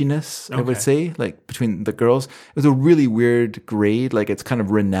bitchiness, I would say, like between the girls. It was a really weird grade. Like it's kind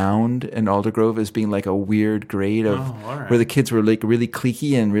of renowned in Aldergrove as being like a weird grade of where the kids were like really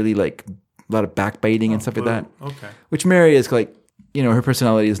cliquey and really like a lot of backbiting and stuff like that. Okay. Which Mary is like, her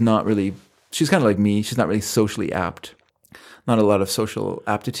personality is not really, she's kind of like me. She's not really socially apt. Not a lot of social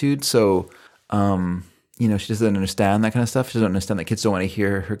aptitude. So, she doesn't understand that kind of stuff. She doesn't understand that kids don't want to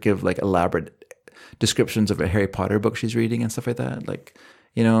hear her give like elaborate descriptions of a Harry Potter book she's reading and stuff like that. Like,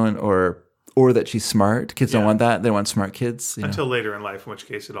 or that she's smart. Kids don't want that. They want smart kids. Until later in life, in which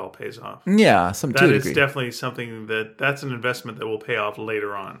case it all pays off. Yeah, That is definitely something that's an investment that will pay off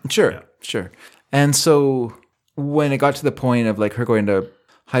later on. Sure. And so when it got to the point of like her going to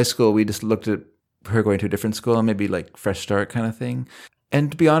high school, we just looked at her going to a different school and maybe like fresh start kind of thing. And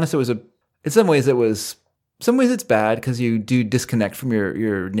to be honest, in some ways it's bad because you do disconnect from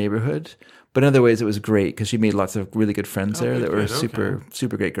your neighborhood. But in other ways, it was great because she made lots of really good friends there that were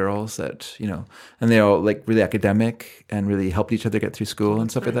super great girls that, and they all like really academic and really helped each other get through school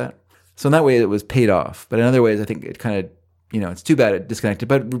and stuff like that. So in that way, it was paid off. But in other ways, I think it kind of, it's too bad it disconnected,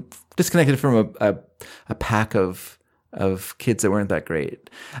 but disconnected from a pack of kids that weren't that great.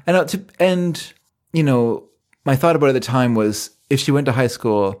 And my thought about it at the time was if she went to high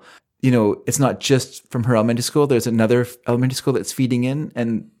school, it's not just from her elementary school. There's another elementary school that's feeding in,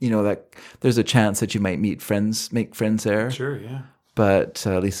 and that there's a chance that you might make friends there. Sure, yeah. But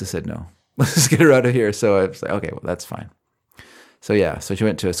Lisa said no. Let's just get her out of here. So I was like, okay, well that's fine. So so she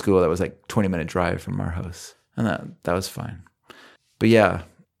went to a school that was like 20-minute drive from our house, and that was fine. But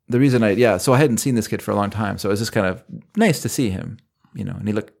the reason so I hadn't seen this kid for a long time, so it was just kind of nice to see him, and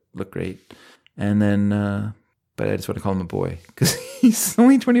he looked great, and then. But I just want to call him a boy because he's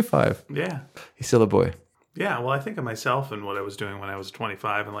only 25. Yeah. He's still a boy. Yeah. Well, I think of myself and what I was doing when I was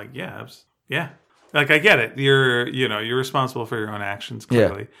 25 and like, yeah. Like I get it. You're responsible for your own actions.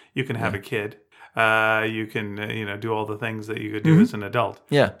 Clearly, you can have a kid. You can, do all the things that you could do as an adult.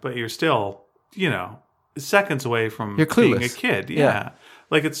 Yeah. But you're still, seconds away from you're clueless. Being a kid. Yeah.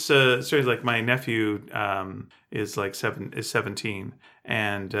 Like it's sort of like my nephew is 17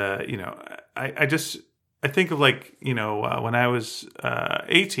 and I think of like, when I was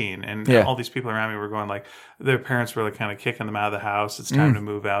 18 and all these people around me were going like, their parents were like kind of kicking them out of the house. It's time to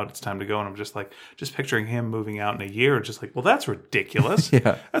move out. It's time to go. And I'm just like, just picturing him moving out in a year. Just like, well, that's ridiculous.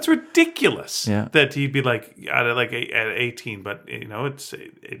 That's ridiculous that he'd be like, at 18. But,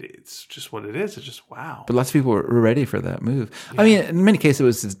 it's just what it is. It's just, wow. But lots of people were ready for that move. Yeah. I mean, in many cases, it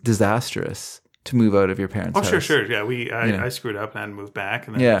was disastrous to move out of your parents' house. Sure. Yeah, I screwed up and had to move back,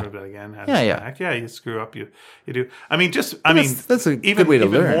 and then moved out again. Had to move back. Yeah, you screw up, you do. I mean, that's a good way to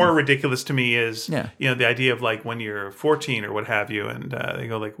learn. Even more ridiculous to me is, the idea of like when you're 14 or what have you, and they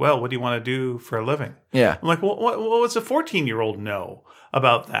go like, well, what do you want to do for a living? Yeah. I'm like, well, what's a 14-year-old know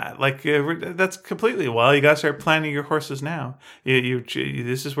about that? Like, that's completely, you got to start planning your horses now.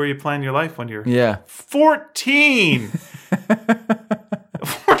 This is where you plan your life when you're 14.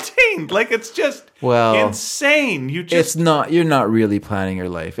 14, like it's just insane. You're not really planning your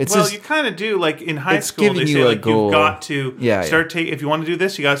life. You kind of do. Like in high school, they say like you've got to start taking. If you want to do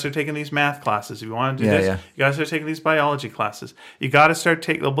this, you got to start taking these math classes. If you want to do this, you got to start taking these biology classes. You got to start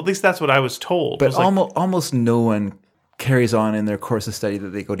taking. Well, at least that's what I was told. But almost no one carries on in their course of study that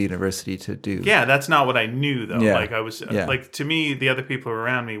they go to university to do. Yeah, that's not what I knew though. Yeah. Like I was Yeah. like, to me, the other people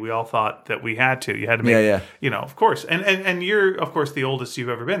around me, we all thought that we had to. You had to make, Yeah. of course. And you're of course the oldest you've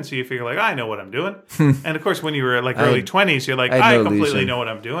ever been, so you figure like, I know what I'm doing. And of course, when you were like early 20s, you're like, I had I no completely illusion. know what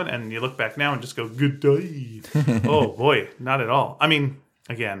I'm doing. And you look back now and just go, good day. Oh boy, not at all. I mean,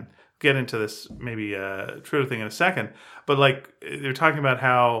 again, get into this maybe Twitter thing in a second, but like they're talking about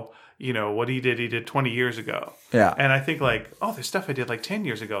how, what he did 20 years ago. Yeah. And I think like, oh, there's stuff I did like 10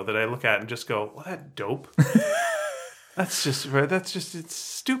 years ago that I look at and just go, well, that dope. That's just, it's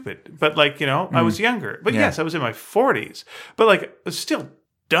stupid. But like, I was younger. But yes, I was in my 40s. But like, I was still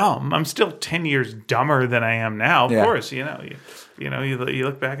dumb. I'm still 10 years dumber than I am now. Of course, you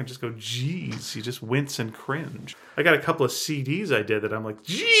look back and just go, geez, you just wince and cringe. I got a couple of CDs I did that I'm like,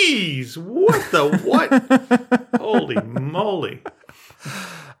 geez, what the what? Holy moly.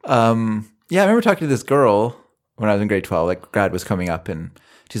 Yeah, I remember talking to this girl when I was in grade 12. Like, grad was coming up, and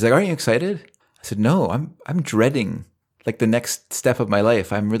she's like, "Aren't you excited?" I said, "No, I'm dreading like the next step of my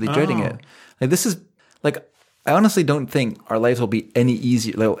life. I'm really dreading it. Like, this is like, I honestly don't think our lives will be any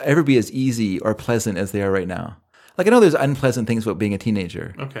easier. Like, will ever be as easy or pleasant as they are right now. Like, I know there's unpleasant things about being a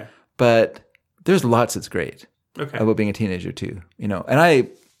teenager. Okay. But there's lots that's great about being a teenager too. And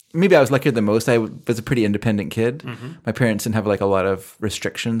maybe I was luckier than most. I was a pretty independent kid. Mm-hmm. My parents didn't have like a lot of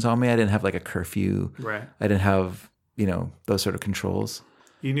restrictions on me. I didn't have like a curfew. Right. I didn't have, those sort of controls.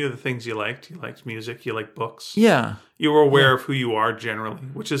 You knew the things you liked. You liked music. You liked books. Yeah. You were aware of who you are generally,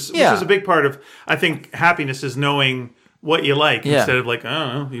 which is a big part of, I think, happiness is knowing what you like instead of like, I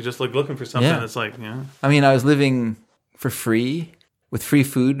don't know, you just like looking for something that's like, I mean, I was living for free with free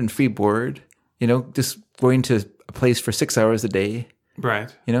food and free board, just going to a place for 6 hours a day.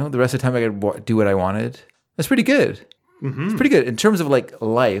 Right. The rest of the time I could do what I wanted. That's pretty good. Mm-hmm. It's pretty good. In terms of like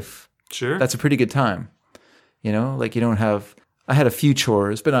life, sure, that's a pretty good time. Like you don't have, I had a few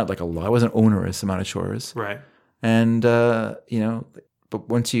chores, but not like a lot. It wasn't onerous amount of chores. Right. And, but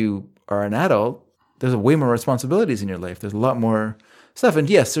once you are an adult, there's way more responsibilities in your life. There's a lot more stuff. And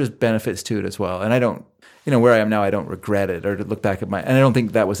yes, there's benefits to it as well. And I don't, where I am now, I don't regret it or to look back at and I don't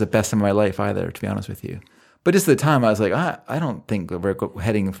think that was the best time of my life either, to be honest with you. But just at the time, I was like, I don't think that we're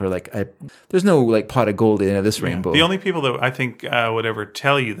heading for like, there's no like pot of gold in this rainbow. The only people that I think would ever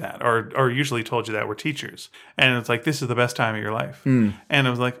tell you that or usually told you that were teachers. And it's like, this is the best time of your life. And I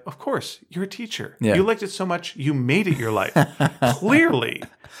was like, of course, you're a teacher. Yeah. You liked it so much, you made it your life. Clearly.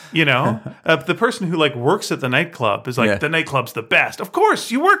 The person who like works at the nightclub is like, the nightclub's the best. Of course,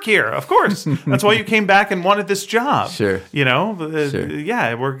 you work here. Of course. That's why you came back and wanted this job. Sure. Sure.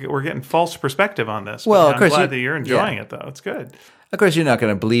 Yeah, we're getting false perspective on this. Well, of course, glad that you're enjoying it, though. It's good. Of course, you're not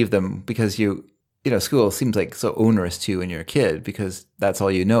going to believe them because school seems like so onerous to you when you're a kid because that's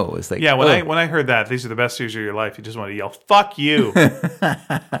all you know is like. Yeah, when I heard that these are the best years of your life, you just want to yell, "Fuck you!"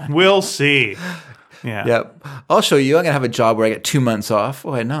 We'll see. Yeah. Yep. I'll show you. I'm gonna have a job where I get 2 months off.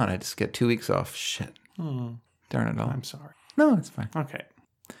 Why not? I just get 2 weeks off. Shit. Darn it all. I'm sorry. No, it's fine. Okay.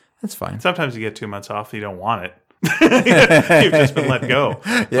 That's fine. Sometimes you get 2 months off. You don't want it. You've just been let go.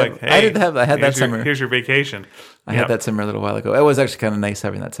 Yeah, like, hey, I had that summer. Here's your vacation. I had that summer a little while ago. It was actually kind of nice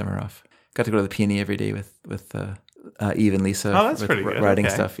having that summer off. Got to go to the Peony every day with Eve and Lisa. Oh, that's with pretty good. Writing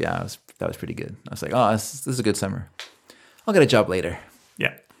Okay. stuff. Yeah, that was pretty good. I was like, oh, this is a good summer. I'll get a job later.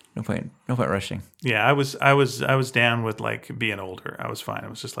 Yeah. No point rushing. Yeah, I was down with like being older. I was fine. I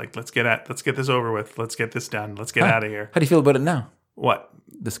was just like, let's get this over with. Let's get this done. Let's get out of here. How do you feel about it now? What?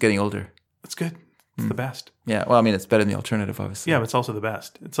 This getting older. It's good. It's the best. Yeah. Well, I mean, it's better than the alternative, obviously. Yeah, but it's also the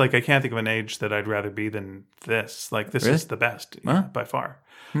best. It's like I can't think of an age that I'd rather be than this. Like this Really? is the best by far.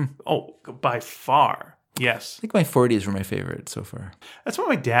 Oh, by far. Yes. I think my 40s were my favorite so far. That's what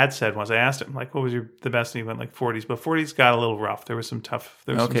my dad said once. I asked him, like, what was the best? And he went like 40s, but 40s got a little rough. There was some tough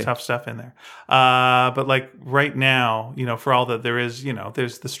stuff in there. But like right now, for all that there is,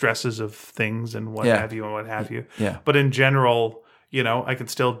 there's the stresses of things and what have you and what have you. Yeah. But in general, I can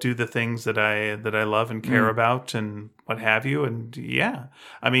still do the things that I love and care about and what have you. And yeah,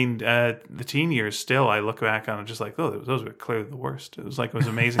 I mean, the teen years still, I look back on it just like, oh, those were clearly the worst. It was like, it was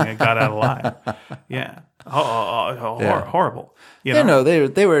amazing I got out alive. Yeah. Horrible. Yeah, no,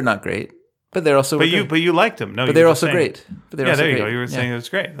 they were not great, but they're also. But you liked them. No, but they're also great. There you go. You were saying it was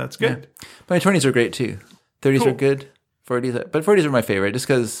great. That's good. Yeah. But my 20s were great too. 30s were good. 40s, but 40s were my favorite just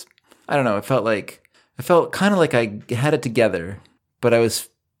because I don't know. It felt kind of like I had it together, but I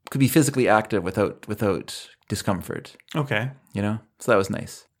could be physically active without discomfort. Okay. So that was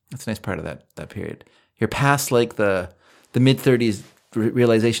nice. That's a nice part of that period. You're past like the mid 30s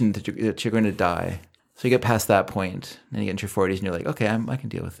realization that you're going to die. So you get past that point, and you get into your 40s, and you're like, okay, I can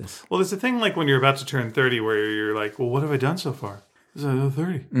deal with this. Well, there's a thing like when you're about to turn 30 where you're like, well, what have I done so far? It's like,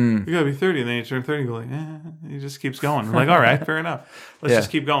 30. You gotta be 30, and then you turn 30 and go like, it just keeps going. I'm like, all right, fair enough. Let's just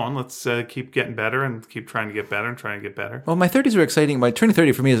keep going. Let's keep getting better and keep trying to get better and trying to get better. Well, my 30s were exciting. My turning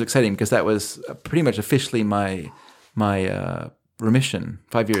 30 for me is exciting because that was pretty much officially my remission.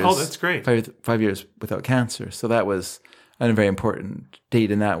 5 years. Oh, that's great. 5 years without cancer. So that was a very important date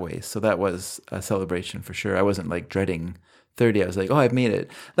in that way. So that was a celebration for sure. I wasn't like dreading 30. I was like, oh, I've made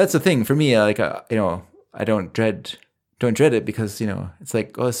it. That's the thing for me. I don't dread it because, it's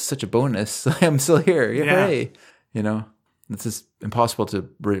like, oh, it's such a bonus. I'm still here. Yay. It's just impossible to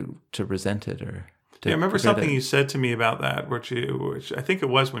resent it or to I remember regret something it. you said to me about that, which I think it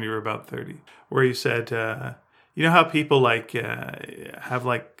was when you were about 30, where you said, you know how people have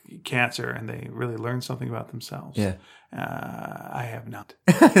like cancer and they really learn something about themselves? Yeah. I have not.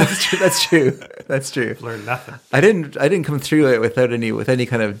 That's true. That's true. Learned nothing. I didn't come through it with any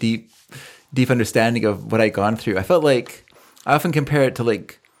kind of deep understanding of what I'd gone through. I felt like I often compare it to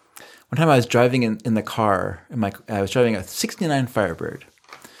like one time I was driving in the car. I was driving a '69 Firebird,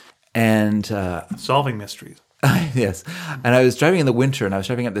 and Solving mysteries. yes, and I was driving in the winter, and I was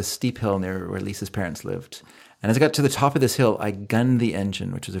driving up this steep hill near where Lisa's parents lived. And as I got to the top of this hill, I gunned the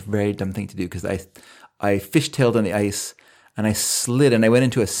engine, which was a very dumb thing to do because I fishtailed on the ice and I slid and I went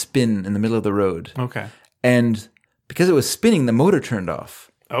into a spin in the middle of the road. Okay. And because it was spinning, the motor turned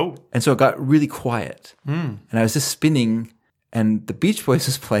off. Oh. And so it got really quiet. And I was just spinning and the Beach Boys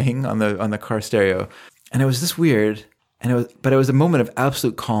was playing on the car stereo. And it was just weird. But it was a moment of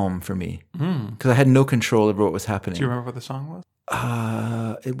absolute calm for me because I had no control over what was happening. Do you remember what the song was?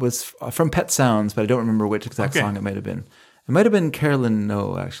 It was from Pet Sounds, but I don't remember which exact song it might have been. It might have been Carolyn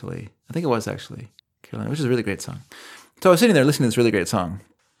No, actually. I think it was actually Carolyn, which is a really great song. So I was sitting there listening to this really great song,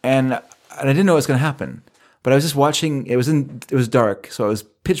 and I didn't know what was going to happen. But I was just watching. It was dark, so I was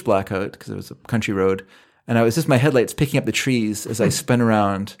pitch black out because it was a country road, and I was just my headlights picking up the trees as I spun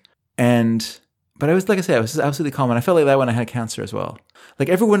around. But I was, like I said, I was just absolutely calm, and I felt like that when I had cancer as well. Like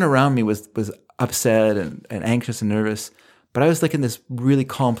everyone around me was upset and anxious and nervous. But I was like in this really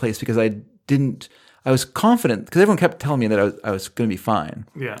calm place because I was confident because everyone kept telling me that I was going to be fine.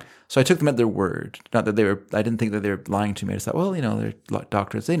 Yeah. So I took them at their word. Not that I didn't think that they were lying to me. I just thought, well, they're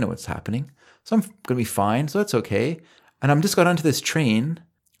doctors. They know what's happening. So I'm going to be fine. So that's okay. And I'm just got onto this train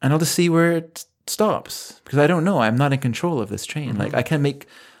and I'll just see where it stops because I don't know. I'm not in control of this train. Mm-hmm. Like I can make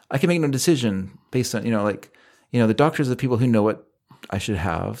no decision based on, the doctors are the people who know what I should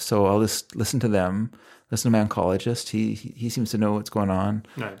have. So I'll just listen to them. Listen to my oncologist. He seems to know what's going on.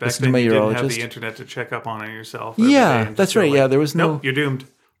 No, back listen then to my you urologist. didn't have the internet to check up on it yourself. every day Yeah, and that's just go right. like, Yeah, there was no. Nope, you're doomed.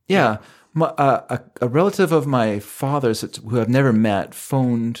 Yeah, a relative of my father's who I've never met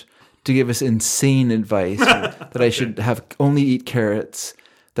phoned to give us insane advice that I should only eat carrots,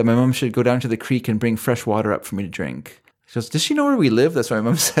 that my mom should go down to the creek and bring fresh water up for me to drink. She goes, does she know where we live? That's what my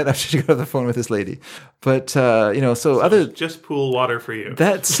mom said after she got off the phone with this lady. But, so just pool water for you.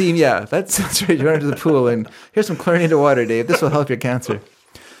 That seemed, that's right. You run into the pool and here's some chlorinated water, Dave. This will help your cancer.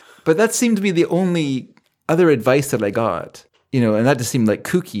 But that seemed to be the only other advice that I got, and that just seemed like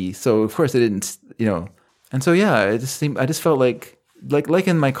kooky. So of course I didn't, and so, I just felt like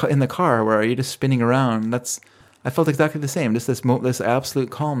in the car where you're just spinning around. I felt exactly the same. Just this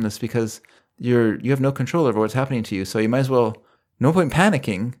absolute calmness because you have no control over what's happening to you. So you might as well, no point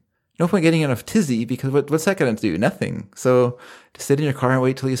panicking, no point getting in a tizzy because what's that going to do? Nothing. So just sit in your car and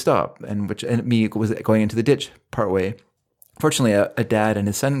wait till you stop. And me was going into the ditch partway. Fortunately, a dad and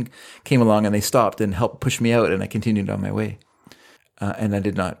his son came along and they stopped and helped push me out and I continued on my way. And I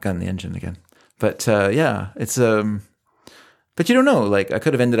did not gun the engine again. But it's, but you don't know, like I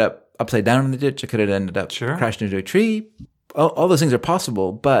could have ended up upside down in the ditch. I could have ended up crashed into a tree. All those things are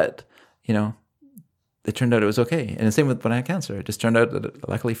possible, but it turned out it was okay. And the same with when I had cancer. It just turned out that,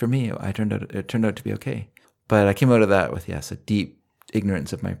 luckily for me, it turned out to be okay. But I came out of that with, a deep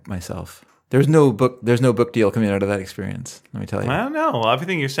ignorance of myself. There's no book deal coming out of that experience, let me tell you. I don't know.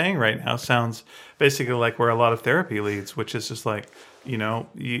 Everything you're saying right now sounds basically like where a lot of therapy leads, which is just like, you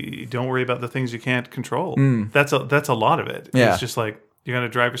don't worry about the things you can't control. That's a lot of it. Yeah. It's just like, you're going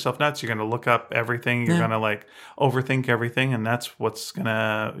to drive yourself nuts. You're going to look up everything. You're going to overthink everything. And that's what's going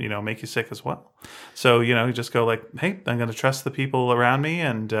to, make you sick as well. So, you just go like, hey, I'm going to trust the people around me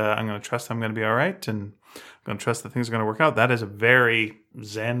and I'm going to trust I'm going to be all right. And I'm going to trust that things are going to work out. That is a very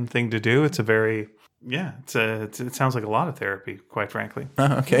Zen thing to do. It's a very, it sounds like a lot of therapy, quite frankly.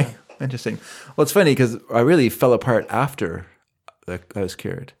 Oh, okay. Yeah. Interesting. Well, it's funny because I really fell apart after I was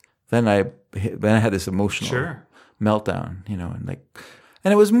cured. Then I had this emotional meltdown, and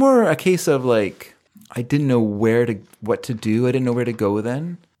it was more a case of like, I didn't know what to do. I didn't know where to go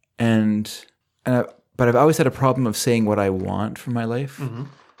then. But I've always had a problem of saying what I want for my life,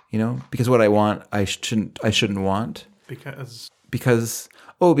 you know, because what I want, I shouldn't want. Because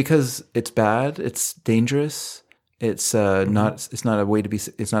it's bad. It's dangerous. It's it's not a way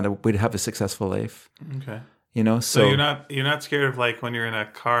to have a successful life. Okay. You know, so you're not scared of like when you're in a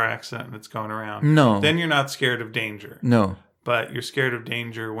car accident and it's going around. No. Then you're not scared of danger. No. But you're scared of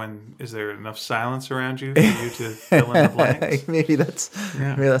danger when is there enough silence around you for you to fill in the blanks? maybe that's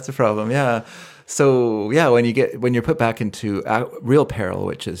the problem. Yeah. So yeah, when you're put back into real peril,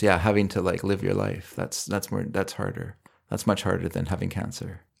 which is having to like live your life, that's harder. That's much harder than having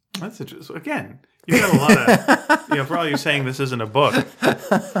cancer. That's interesting. Again, you've got a lot of, for all you're saying this isn't a book.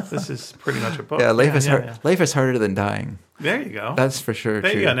 This is pretty much a book. Yeah, life is hard. Life is harder than dying. There you go. That's for sure.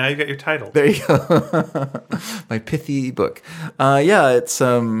 There you go. Now you got your title. There you go. My pithy book. It's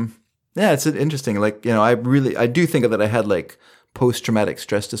interesting. Like, you know, I do think that I had like post-traumatic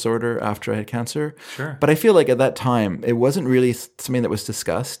stress disorder after I had cancer. Sure. But I feel like at that time it wasn't really something that was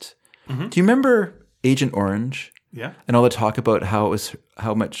discussed. Mm-hmm. Do you remember Agent Orange? Yeah. And all the talk about how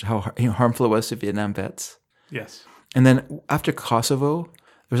harmful it was to Vietnam vets. Yes. And then after Kosovo, there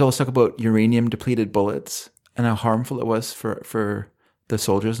was all this talk about uranium depleted bullets and how harmful it was for the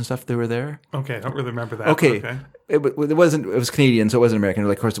soldiers and stuff that were there. Okay, I don't really remember that. Okay. It was Canadian, so it wasn't American.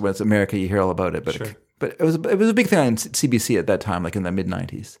 Like, of course, when it's America, you hear all about it. But sure. But it was a big thing on CBC at that time, like in the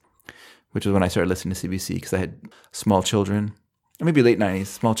mid-90s, which was when I started listening to CBC because I had small children. Maybe late 90s,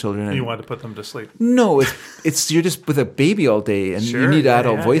 small children. And you wanted to put them to sleep. No, it's you're just with a baby all day and sure, you need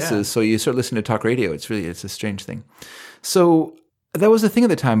adult voices. So you start listening to talk radio. It's a strange thing. So that was the thing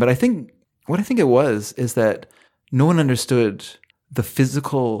at the time. But what I think it was is that no one understood the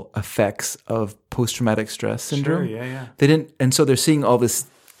physical effects of post-traumatic stress syndrome. Sure, yeah. They didn't, and so they're seeing all this,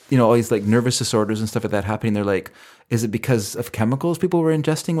 you know, all these like nervous disorders and stuff like that happening. They're like, is it because of chemicals people were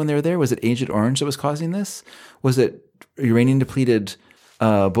ingesting when they were there? Was it Agent Orange that was causing this? Was it uranium depleted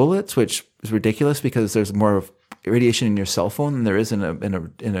bullets, which is ridiculous because there's more radiation in your cell phone than there is in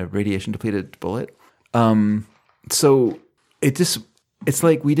a radiation depleted bullet. So it's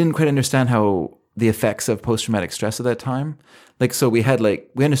like we didn't quite understand how the effects of post traumatic stress at that time. Like, so we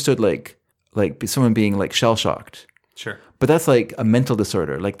understood like someone being like shell shocked. Sure. But that's like a mental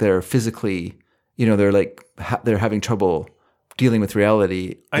disorder. Like they're physically, you know, they're like they're having trouble dealing with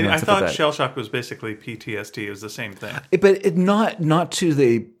reality. I thought shell shock was basically PTSD. It was the same thing. It's not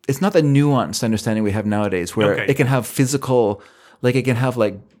the nuanced understanding we have nowadays, where it can have physical, like it can have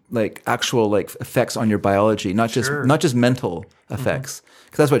like actual like effects on your biology, not just mental effects.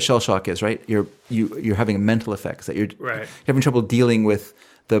 Because that's what shell shock is, right? You're having mental effects that you're having trouble dealing with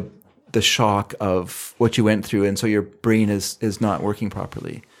the shock of what you went through, and so your brain is not working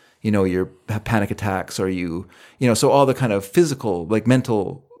properly. You know, you have panic attacks, or you know, so all the kind of physical, like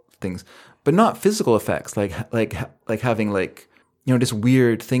mental things, but not physical effects, like having like, you know, just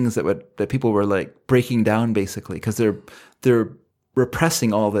weird things that people were like breaking down basically because they're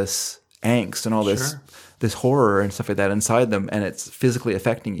repressing all this angst and all this horror and stuff like that inside them, and it's physically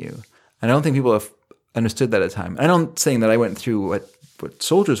affecting you. And I don't think people have understood that at the time. I'm not saying that I went through what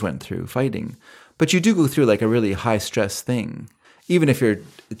soldiers went through fighting, but you do go through like a really high stress thing. Even if you're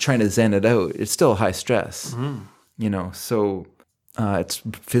trying to zen it out, it's still high stress, you know. So it's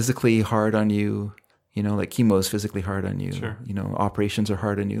physically hard on you, you know, like chemo is physically hard on you. Sure. You know, operations are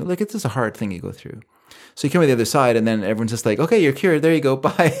hard on you. Like it's just a hard thing you go through. So you come to the other side, and then everyone's just like, okay, you're cured. There you go.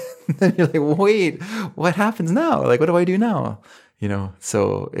 Bye. And then you're like, wait, what happens now? Like, what do I do now? You know,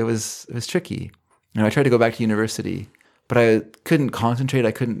 so it was tricky. And I tried to go back to university, but I couldn't concentrate.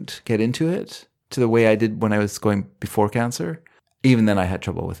 I couldn't get into it to the way I did when I was going before cancer. Even then I had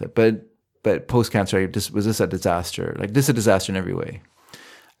trouble with it. But post-cancer, it was just a disaster. Like, this is a disaster in every way.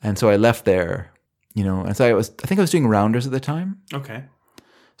 And so I left there, you know, and so I think I was doing Rounders at the time. Okay.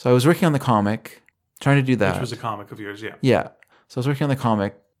 So I was working on the comic, trying to do that. Which was a comic of yours, yeah. Yeah. So I was working on the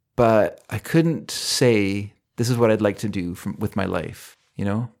comic, but I couldn't say, this is what I'd like to do with my life, you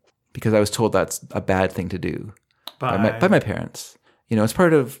know, because I was told that's a bad thing to do by my parents. You know, it's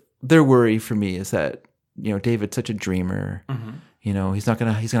part of their worry for me is that, you know, David's such a dreamer. Mm-hmm. You know, he's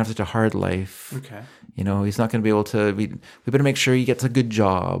gonna have such a hard life. Okay. You know, he's not gonna be able to. We better make sure he gets a good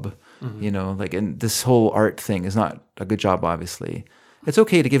job. Mm-hmm. You know, like, and this whole art thing is not a good job. Obviously, it's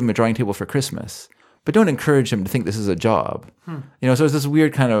okay to give him a drawing table for Christmas, but don't encourage him to think this is a job. You know, so it's this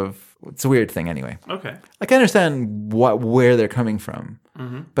weird it's a weird thing anyway. Okay. I can understand where they're coming from,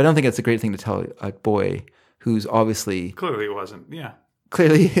 but I don't think it's a great thing to tell a boy who's obviously clearly it wasn't. Yeah.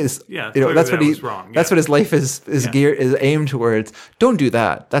 clearly his clearly that's what that he was wrong. that's Yeah. what his life is aimed towards. Don't do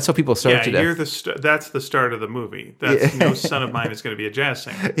that. That's how people starve to death. You're that's the start of the movie. That's no son of mine is going to be a jazz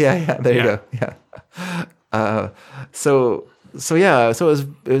singer. Yeah, there you go. Yeah. So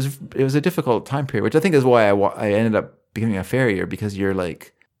it was a difficult time period, which I think is why I ended up becoming a farrier, because you're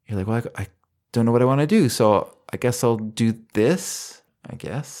like, well, I don't know what I want to do, so I guess I'll do this, I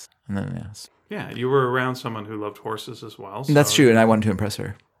guess. And then yes. Yeah, you were around someone who loved horses as well. So, That's true, and I wanted to impress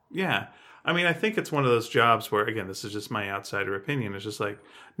her. Yeah. I mean, I think it's one of those jobs where, again, this is just my outsider opinion. It's just like,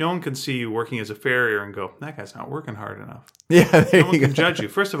 no one can see you working as a farrier and go, that guy's not working hard enough. Yeah, no one can judge you.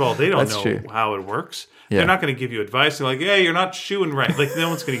 First of all, they don't know true. how it works. Yeah. They're not going to give you advice. They're like, hey, you're not shoeing right. Like, no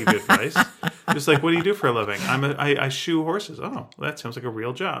one's going to give you advice. Just like, what do you do for a living? I shoe horses. Oh, that sounds like a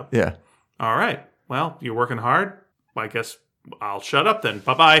real job. Yeah. All right. Well, you're working hard. I guess I'll shut up then.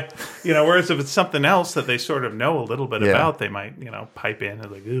 Bye-bye. Whereas if it's something else that they sort of know a little bit about, they might, pipe in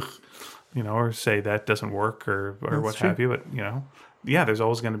and like, ugh, or say that doesn't work or what have you. But, there's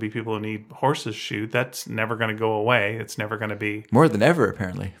always going to be people who need horses shoed. That's never going to go away. It's never going to be. More than ever,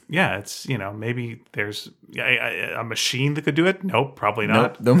 apparently. Yeah, it's, maybe there's a machine that could do it. Nope, probably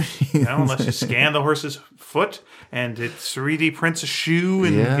not. Nope, no machine. Unless you scan the horse's foot and it 3D prints a shoe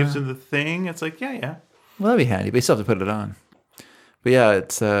and gives him the thing. It's like, yeah. Well, that'd be handy, but you still have to put it on. But yeah,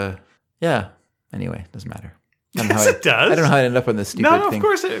 it's, anyway, doesn't matter. Yes, it does. I don't know how I ended up on this stupid No, thing.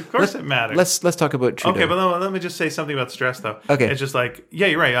 of course it matters. Let's talk about Trudeau. Okay, but let me just say something about stress, though. Okay. It's just like, yeah,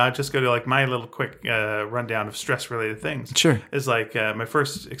 you're right. I'll just go to like my little quick rundown of stress-related things. Sure. It's like my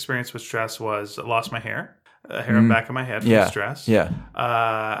first experience with stress was I lost my hair on the back of my head from stress. Yeah.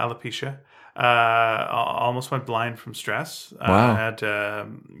 Alopecia. Almost went blind from stress. Wow. I had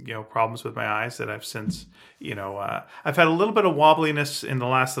problems with my eyes that I've since I've had a little bit of wobbliness in the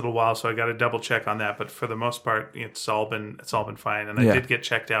last little while, so I got to double check on that. But for the most part, it's all been fine. And I did get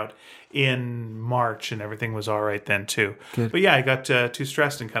checked out in March, and everything was all right then too. Good. But yeah, I got too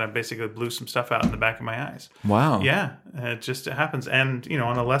stressed and kind of basically blew some stuff out in the back of my eyes. Wow. Yeah, it happens. And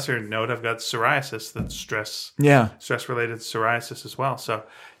on a lesser note, I've got psoriasis. That's stress related psoriasis as well. So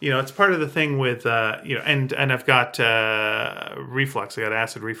it's part of the thing with and I've got reflux. I got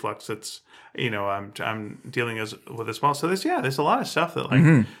acid reflux. It's I'm dealing with as well. So there's a lot of stuff that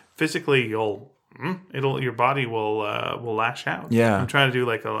like physically your body will lash out. Yeah. I'm trying to do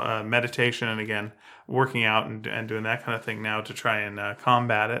like a meditation and again working out and doing that kind of thing now to try and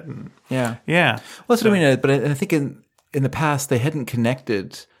combat it. And yeah. Well, that's what I mean. But I think in the past they hadn't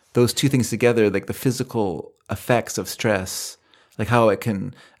connected those two things together, like the physical effects of stress, like how it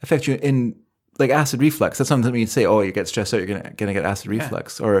can affect you in like acid reflux. That's something you say, oh, you get stressed out, you're gonna get acid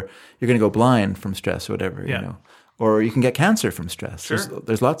reflux, or you're gonna go blind from stress or whatever, or you can get cancer from stress. Sure.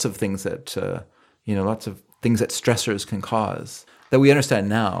 There's lots of things that lots of things that stressors can cause that we understand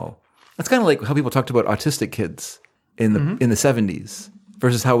now. That's kind of like how people talked about autistic kids in the 70s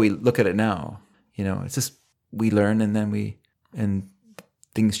versus how we look at it now. It's just we learn and then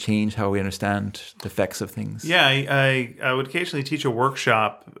things change how we understand the effects of things. Yeah, I would occasionally teach a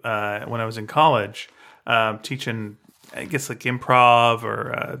workshop when I was in college, teaching, I guess, like improv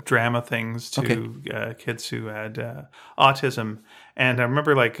or drama things to kids who had autism. And I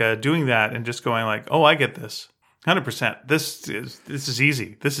remember like doing that and just going like, oh, I get this. 100%. This is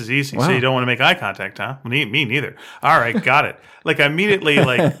easy. This is easy. Wow. So you don't want to make eye contact, huh? Me neither. All right, got it. Like I immediately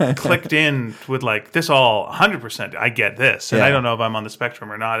like clicked in with like this all 100%. I get this, and I don't know if I'm on the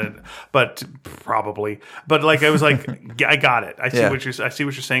spectrum or not, but probably. But like I was like, I got it. I see what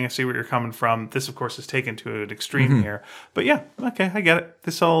you're saying. I see where you're coming from. This, of course, is taken to an extreme here. But yeah, okay, I get it.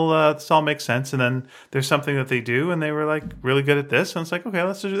 This all makes sense. And then there's something that they do, and they were like really good at this, and it's like, okay,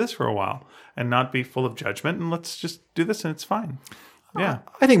 let's do this for a while. And not be full of judgment, and let's just do this, and it's fine. Yeah,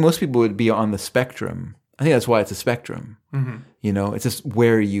 I think most people would be on the spectrum. I think that's why it's a spectrum. Mm-hmm. It's just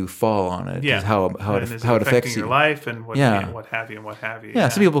where you fall on it. Yeah, how it affects your life and what have you. Yeah,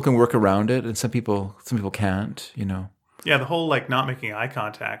 some people can work around it, and some people can't. Yeah, the whole like not making eye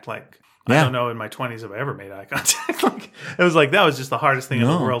contact. Like I don't know in my 20s if I ever made eye contact. Like it was like that was just the hardest thing in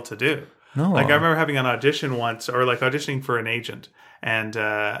the world to do. No, like I remember having an audition once, or like auditioning for an agent, and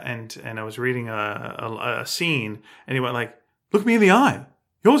I was reading a scene, and he went like, "Look me in the eye.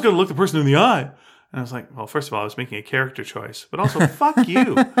 You always got to look the person in the eye." And I was like, "Well, first of all, I was making a character choice, but also, fuck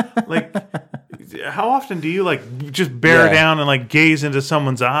you. Like, how often do you like just bear down and like gaze into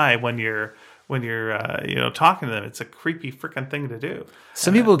someone's eye when you're talking to them? It's a creepy freaking thing to do.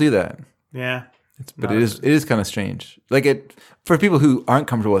 Some people do that. Yeah." But it is kind of strange. Like for people who aren't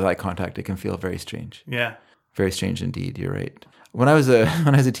comfortable with eye contact, it can feel very strange. Yeah, very strange indeed. You're right. When I was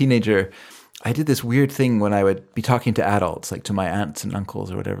a teenager, I did this weird thing when I would be talking to adults, like to my aunts and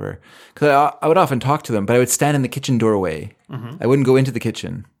uncles or whatever. Because I would often talk to them, but I would stand in the kitchen doorway. I wouldn't go into the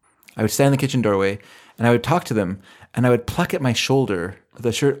kitchen. I would stand in the kitchen doorway, and I would talk to them, and I would pluck at my shoulder,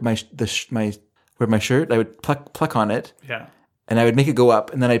 the shirt, my shirt. I would pluck on it, Yeah. and I would make it go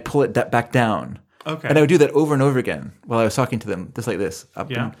up, and then I'd pull it back down. Okay. And I would do that over and over again while I was talking to them, just like this, up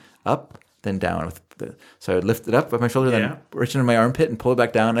Yeah. and up, then down. So I would lift it up with my shoulder, Yeah. then reach into my armpit and pull it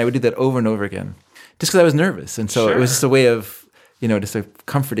back down. And I would do that over and over again, just because I was nervous, and so Sure. it was just a way of, just a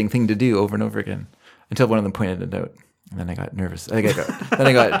comforting thing to do over and over again, until one of them pointed it out, and then I got nervous. Then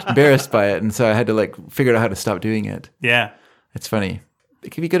I got embarrassed by it, and so I had to figure out how to stop doing it. Yeah. It's funny. It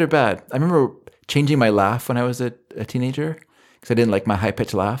can be good or bad. I remember changing my laugh when I was a teenager because I didn't like my high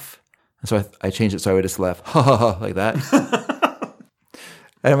pitched laugh. And so I changed it so I would just laugh, ha ha ha, like that.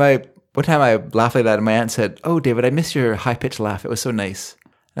 And one time I laughed like that, and my aunt said, "Oh, David, I miss your high pitched laugh. It was so nice."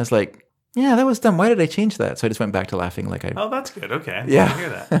 And I was like, "Yeah, that was dumb. Why did I change that?" So I just went back to laughing like I. Oh, that's good. Okay. Yeah. I hear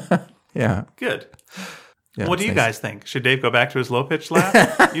that. Yeah. Good. Yeah, What do it's you nice. guys think? Should Dave go back to his low pitched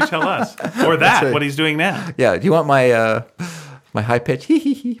laugh? You tell us. Or that, right. what he's doing now. Yeah. Do you want my my high pitch? Hee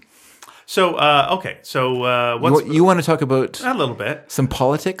hee hee. So, okay. So, what's You want to talk about a little bit? some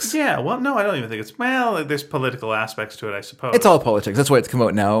politics? Yeah. Well, no, I don't even think it's. Well, there's political aspects to it, I suppose. It's all politics. That's why it's come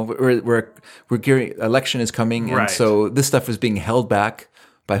out now. We're gearing. Election is coming, and Right. so this stuff is being held back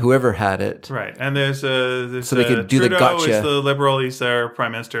by whoever had it. Right, and there's So they could do the Trudeau gotcha. is the liberal, he's our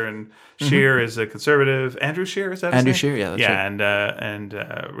prime minister, and Scheer is a conservative. Andrew Scheer, is that his Andrew name? Scheer, yeah, that's yeah, and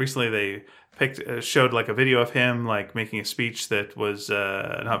recently they showed a video of him making a speech that was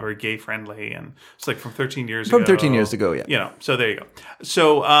not very gay friendly, and it's from 13 years ago. From 13 years ago, yeah. So there you go.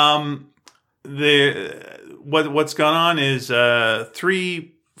 So what's gone on is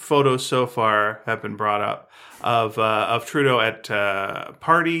 3 photos so far have been brought up of Trudeau at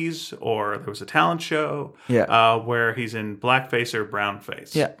parties, or there was a talent show where he's in blackface or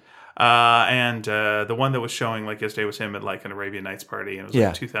brownface. Yeah. And the one that was showing yesterday was him at an Arabian Nights party, and it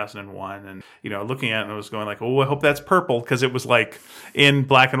was 2001. And looking at it, and I was going oh, I hope that's purple, because it was in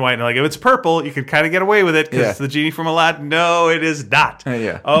black and white. And if it's purple, you can kind of get away with it because the genie from Aladdin. No, it is not.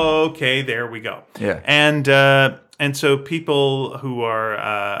 Yeah. Okay, there we go. Yeah. And so people who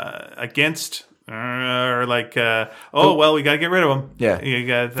are against. Or well, we got to get rid of them. Yeah, you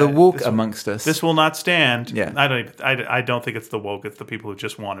got the woke amongst us. This will not stand. Yeah, I don't think it's the woke. It's the people who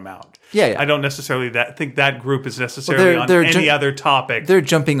just want him out. Yeah. I don't necessarily think that group is necessarily on any other topic. They're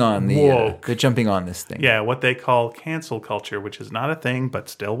jumping on woke. They're jumping on this thing. Yeah, what they call cancel culture, which is not a thing, but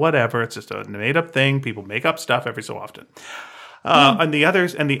still whatever. It's just a made up thing. People make up stuff every so often. And the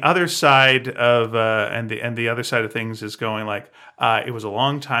other side of things is going it was a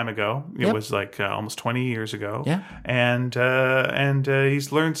long time ago. It was almost 20 years ago. Yeah. And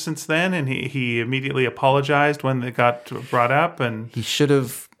he's learned since then, and he immediately apologized when it got brought up. And he should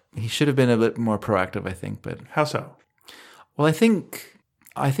have been a bit more proactive, I think. But how so? Well, I think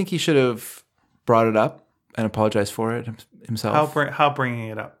he should have brought it up and apologized for it himself. How bringing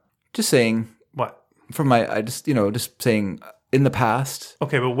it up? Just saying. What? Just saying. In the past.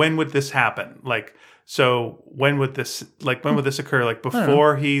 Okay, but when would this happen? So when would this occur?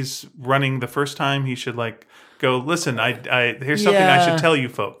 Before he's running the first time, he should go, listen, here's something I should tell you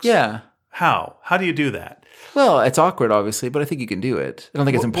folks. Yeah. How? How do you do that? Well, it's awkward, obviously, but I think you can do it. I don't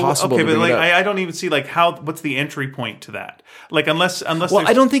think it's impossible to bring it up. I don't even see what's the entry point to that? Unless well,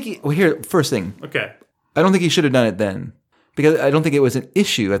 I don't think here, first thing. Okay. I don't think he should have done it then. Because I don't think it was an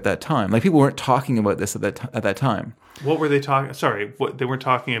issue at that time. People weren't talking about this at that time. What were they talking? Sorry, they weren't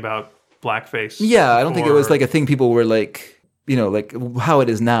talking about blackface. Yeah, I don't think it was a thing people were how it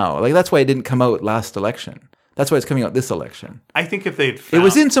is now. That's why it didn't come out last election. That's why it's coming out this election. I think if they'd it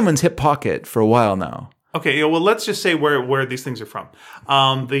was in someone's hip pocket for a while now. Okay, well, let's just say where these things are from.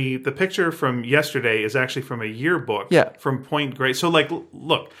 The picture from yesterday is actually from a yearbook from Point Grey. So,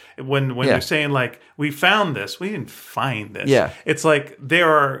 look, when they're saying, we found this, we didn't find this. Yeah. It's there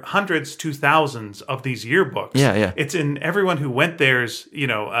are hundreds to thousands of these yearbooks. Yeah. It's in everyone who went there's,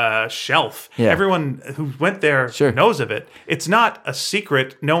 shelf. Yeah. Everyone who went there knows of it. It's not a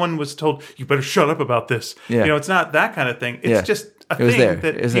secret. No one was told, you better shut up about this. Yeah. It's not that kind of thing. It's just a thing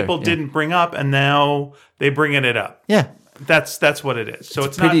that people didn't bring up, and now they're bringing it up. Yeah. That's what it is. So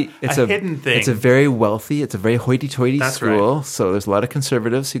it's not a hidden thing. It's a very wealthy, it's a very hoity-toity school. Right. So there's a lot of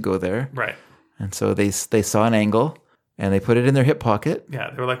conservatives who go there. Right. And so they saw an angle and they put it in their hip pocket. Yeah.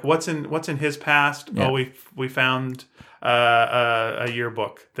 They were like, what's in his past? Yeah. Oh, we found a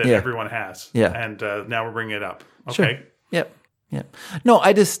yearbook that everyone has. Yeah. And now we're bringing it up. Okay. Sure. Yep. No,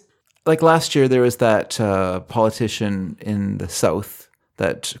 I just, last year there was that politician in the South,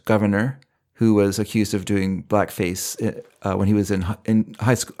 that governor, who was accused of doing blackface when he was in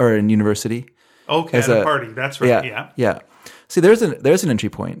high school or in university. Okay, at a party. That's right. Yeah. See, there's an entry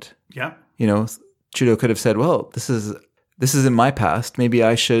point. Yeah. You know, Trudeau could have said, "Well, this is in my past. Maybe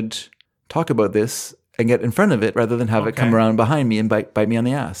I should talk about this and get in front of it rather than have it come around behind me and bite me on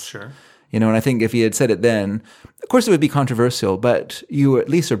the ass." Sure. You know, and I think if he had said it then, of course it would be controversial, but you at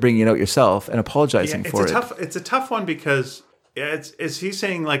least are bringing it out yourself and apologizing for it. It's a tough one because is he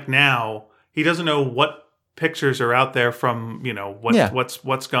saying like now he doesn't know what pictures are out there from, you know,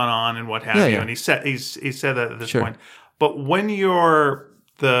 what's gone on and what have you. And he said that at this point. But when you're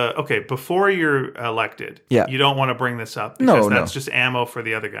before you're elected, you don't want to bring this up because that's just ammo for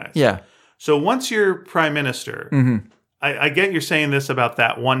the other guys. Yeah. So once you're prime minister, I get you're saying this about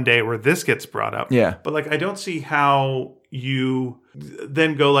that one day where this gets brought up. Yeah. But like I don't see how you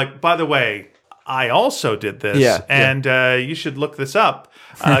then go like, by the way, I also did this, and you should look this up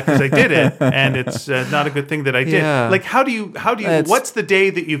because I did it, and it's not a good thing that I did. Yeah. Like, how do you? What's the day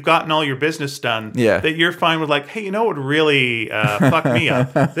that you've gotten all your business done? That you're fine with, like, hey, you know what would really fuck me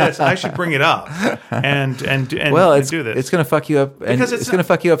up? This I should bring it up and do this. It's going to fuck you up, and because it's going to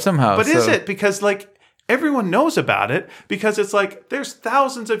fuck you up somehow. But is it because like? Everyone knows about it because it's like there's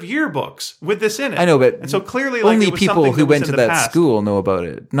thousands of yearbooks with this in it. I know, but and so clearly, only like, people who went to that school know about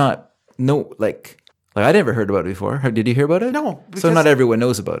it. Like I never heard about it before. Did you hear about it? No. So not everyone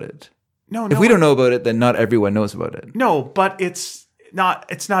knows about it. No. If we don't know about it, then not everyone knows about it. No, but it's not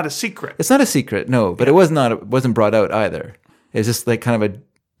a secret. It's not a secret. No, but it wasn't brought out either. It's just like kind of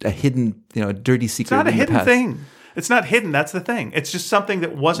a hidden, dirty secret. It's not a hidden thing. It's not hidden. That's the thing. It's just something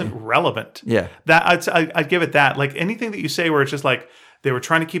that wasn't relevant. Yeah. I'd give it that. Like anything that you say where it's just like they were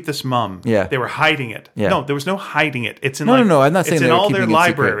trying to keep this mum. Yeah. They were hiding it. Yeah. No, there was no hiding it. It's in no. I'm not saying it's they in were all keeping their it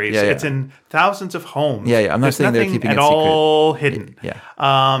libraries. Secret. Yeah. It's in thousands of homes. Yeah. I'm not saying they're keeping it secret. It's all hidden. Yeah.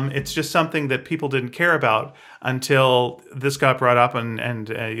 It's just something that people didn't care about until this got brought up, and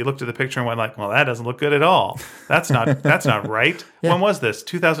you looked at the picture and went like, well, that doesn't look good at all. That's not right. Yeah. When was this?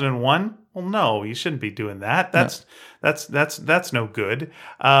 2001? Well, no, you shouldn't be doing that. That's no good.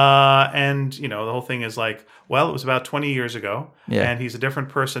 And the whole thing is like, well, it was about 20 years ago, and he's a different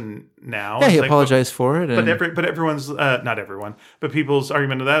person now. Yeah, it's he like, apologized for it. But everyone's not everyone, but people's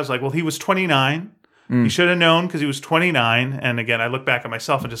argument of that is like, well, he was 29. He should have known because he was 29. And again, I look back at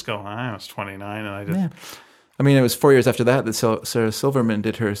myself and just go, I was 29, and I just. Yeah. I mean, it was 4 years after that Sarah Silverman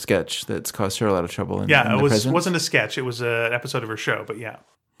did her sketch that's caused her a lot of trouble. It wasn't a sketch; it was an episode of her show. But yeah.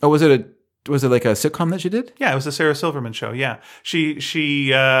 Oh, was it like a sitcom that she did? Yeah, it was the Sarah Silverman show. Yeah,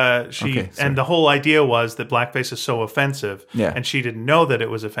 she and the whole idea was that blackface is so offensive. Yeah. And she didn't know that it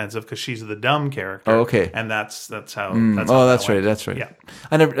was offensive because she's the dumb character. Oh, okay. And that's how. That's right. That's right. Yeah.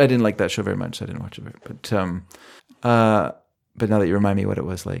 I didn't like that show very much. I didn't watch it, but now that you remind me what it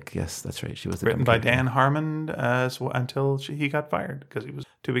was like, yes, that's right. She was written by Dan Harmon until he got fired because he was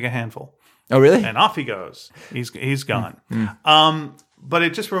too big a handful. Oh, really? And off he goes. He's gone. But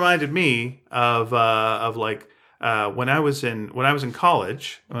it just reminded me of like when I was in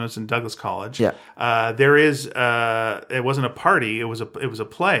college, when I was in Douglas College. Yeah. There is it wasn't a party. It was a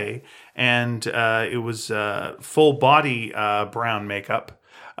play, and it was full body brown makeup.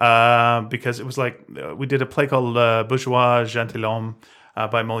 Because it was like we did a play called Bourgeois Gentilhomme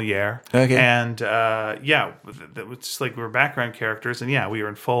by Molière. Okay. And it was just like we were background characters, and we were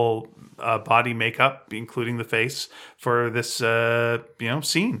in full body makeup, including the face, for this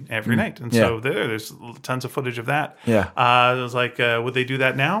scene every night. And so there's tons of footage of that. Yeah. I was like, would they do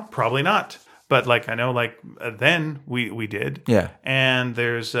that now? Probably not. But like I know, like then we did, And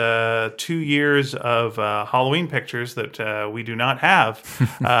there's 2 years of Halloween pictures that we do not have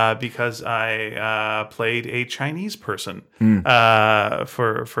because I played a Chinese person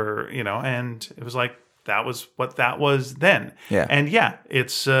for and it was like that was what that was then, And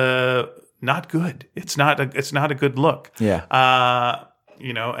it's not good. It's not a good look,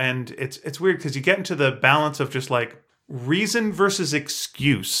 And it's weird because you get into the balance of just like. Reason versus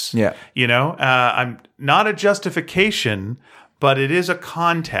excuse. Yeah. I'm not a justification, but it is a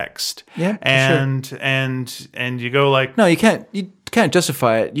context. Yeah. And you go like, no, you can't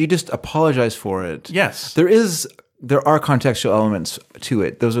justify it. You just apologize for it. Yes. There are contextual elements to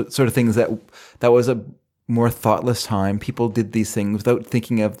it. Those are sort of things that was a more thoughtless time. People did these things without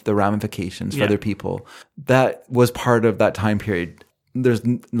thinking of the ramifications for other people. That was part of that time period. There's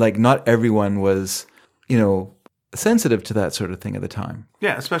like not everyone was, sensitive to that sort of thing at the time.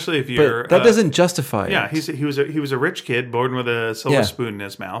 Yeah, especially if But you're that doesn't justify Yeah, it. he was a rich kid born with a silver Yeah. spoon in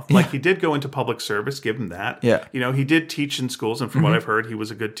his mouth. Like he did go into public service, give him that. Yeah. He did teach in schools, and from what I've heard, he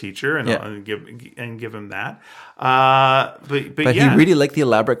was a good teacher, and, Yeah. and give him that. But But yeah, he really liked the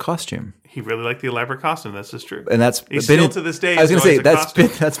elaborate costume. he really liked the elaborate costume. This is true, And that's he's been still it- to this day. I was going to say enjoys a costume.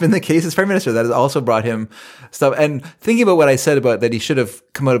 that's been the case as prime minister. That has also brought him stuff. And thinking about what I said about that, he should have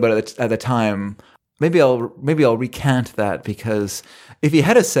come out about it at the time. Maybe I'll recant that, because if he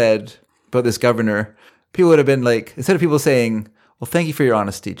had have said about this governor, people would have been like, instead of people saying, "Well, thank you for your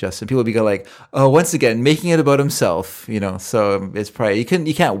honesty, Justin," people would be like, "Oh, once again, making it about himself." So it's probably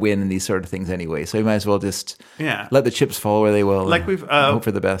you can't win in these sort of things anyway. So you might as well just Yeah. let the chips fall where they will. Like and we've hope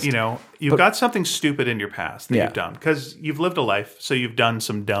for the best. You've got something stupid in your past that Yeah. you've done because you've lived a life, so you've done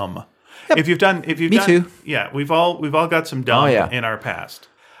some dumb. If you've done, Me too. Yeah, we've all got some dumb Oh, yeah. in our past.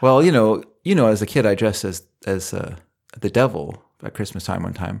 Well, as a kid, I dressed as the devil at Christmas time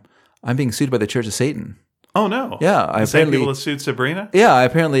one time. I'm being sued by the Church of Satan. Oh no! Yeah, I the same apparently- people that sued Sabrina. Yeah, I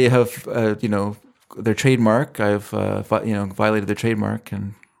apparently have, their trademark. I've, violated their trademark,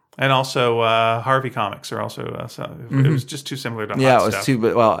 and And also, Harvey Comics are also. It was just too similar to yeah, Hot it was Stuff. too.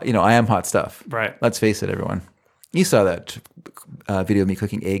 But I am hot stuff. Right. Let's face it, everyone. You saw that video of me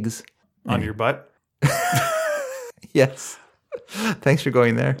cooking eggs. On your butt. Yes. Thanks for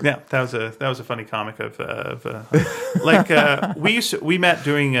going there. Yeah, that was a funny comic we met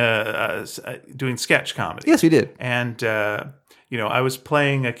doing sketch comedy. Yes, we did. And I was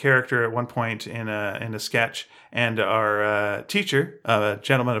playing a character at one point in a sketch, and our teacher, a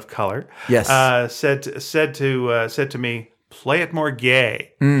gentleman of color, Yes. said to me, "Play it more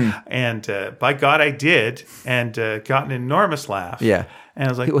gay," and by God, I did, and got an enormous laugh. Yeah. and I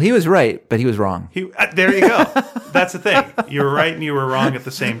was like, Well, he was right, but he was wrong. there you go. That's the thing. You were right and you were wrong at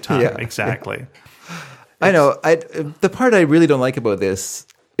the same time. Yeah. Exactly. I know. The part I really don't like about this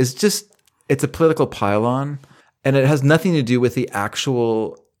is just it's a political pylon, and it has nothing to do with the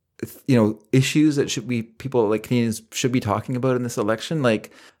actual, issues that people like Canadians should be talking about in this election. Like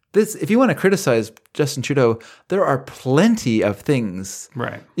this, if you want to criticize Justin Trudeau, there are plenty of things.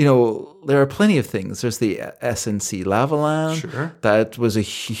 Right. There are plenty of things. There's the SNC Lavalin. Sure. That was a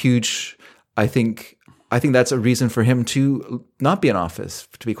huge. I think that's a reason for him to not be in office.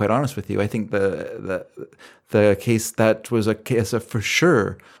 To be quite honest with you, I think the case that was a case of for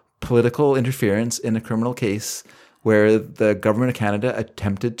sure political interference in a criminal case where the government of Canada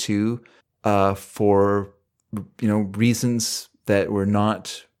attempted to, for reasons that were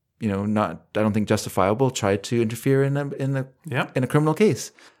not I don't think justifiable, tried to interfere in a criminal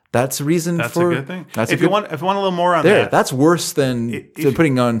case. That's a reason That's for a good thing. That's If you want a little more on there. that, That's worse than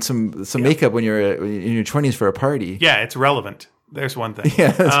putting on some makeup when you're in your 20s for a party. yeah, it's relevant. There's one thing.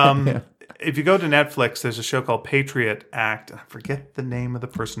 Yeah, that's right, yeah. If you go to Netflix, there's a show called Patriot Act. I forget the name of the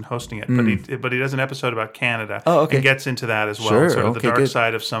person hosting it, but he does an episode about Canada. Oh, okay. And gets into that as well. Sure, Sort of the okay, dark good.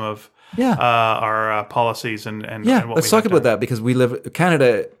 side of some of Yeah. our policies and Yeah, what let's we talk have about done. that because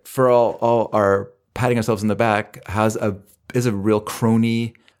Canada, for all our patting ourselves in the back, has a real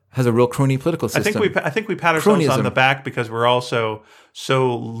crony political system. I think we pat ourselves on Cronyism. the back because we're also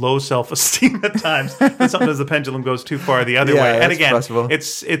so low self-esteem at times that sometimes the pendulum goes too far the other Yeah, way. And that's again, possible.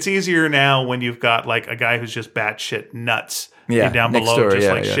 it's easier now when you've got like a guy who's just batshit nuts Yeah, down next below, door, just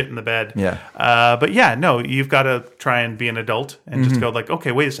yeah, like yeah. shit in the bed. Yeah. But yeah, no, you've got to try and be an adult and just go like,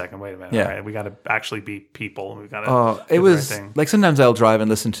 okay, wait a minute. Yeah. All right, we got to actually be people. We've got to. Oh, do it the was right thing. like sometimes I'll drive and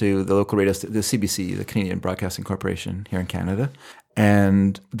listen to the local radio, the CBC, the Canadian Broadcasting Corporation here in Canada,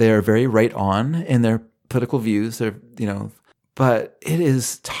 and they are very right on in their political views. They're but it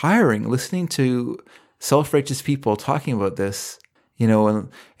is tiring listening to self-righteous people talking about this. And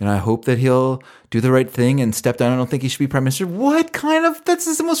I hope that he'll do the right thing and step down. I don't think he should be prime minister. What kind of?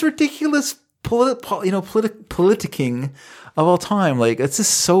 That's the most ridiculous politicking of all time. Like it's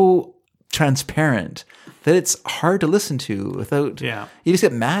just so transparent that it's hard to listen to without. Yeah. You just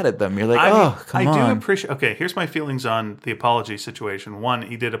get mad at them. You're like, come I on. do appreciate. Okay, here's my feelings on the apology situation. One,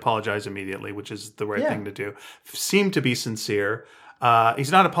 he did apologize immediately, which is the right thing to do. Seemed to be sincere.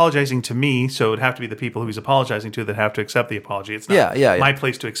 He's not apologizing to me, so it would have to be the people who he's apologizing to that have to accept the apology. It's not Yeah. my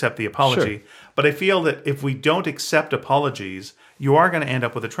place to accept the apology. Sure. But I feel that if we don't accept apologies, you are going to end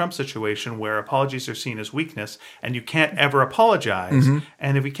up with a Trump situation where apologies are seen as weakness and you can't ever apologize. Mm-hmm.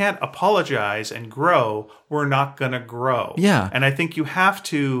 And if we can't apologize and grow, we're not going to grow. Yeah. And I think you have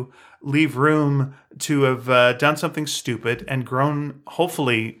to leave room to have done something stupid and grown,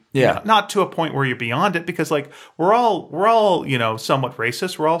 hopefully, Yeah. Not to a point where you're beyond it, because like we're all somewhat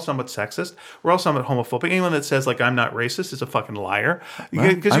racist. We're all somewhat sexist. We're all somewhat homophobic. Anyone that says like I'm not racist is a fucking liar. Well,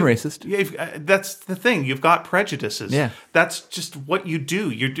 I'm racist. Yeah, that's the thing. You've got prejudices. Yeah. That's just what you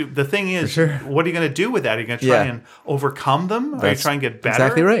do. The thing is, sure. what are you going to do with that? Are you going to try and overcome them? Are you trying to get better?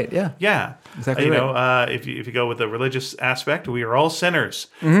 Exactly right. Yeah. Yeah. Exactly right. If you go with the religious aspect, we are all sinners.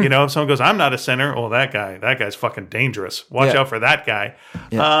 If someone goes, I'm not a sinner, well, that guy's fucking dangerous. Watch out for that guy.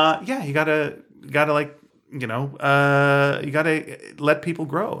 You gotta let people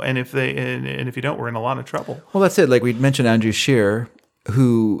grow. And if you don't, we're in a lot of trouble. Well, that's it. Like we mentioned Andrew Scheer,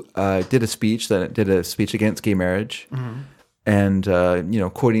 who did a speech against gay marriage, and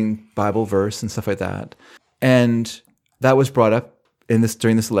quoting Bible verse and stuff like that, and that was brought up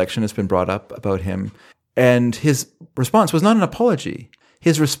during this election. It's been brought up about him, and his response was not an apology.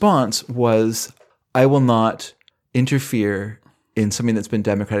 His response was, "I will not interfere in something that's been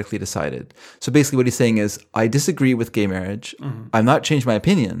democratically decided." So basically, what he's saying is, I disagree with gay marriage. I'm not changing my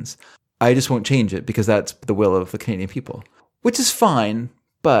opinions. I just won't change it because that's the will of the Canadian people, which is fine.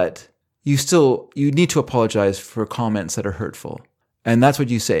 But you need to apologize for comments that are hurtful, and that's what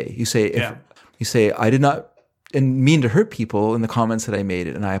you say. You say, I did not mean to hurt people in the comments that I made,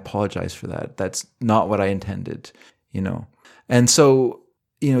 and I apologize for that. That's not what I intended, And so,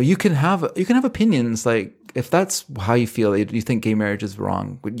 you can have opinions, like if that's how you feel, you think gay marriage is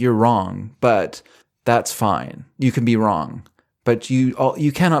wrong, you're wrong, but that's fine. You can be wrong, but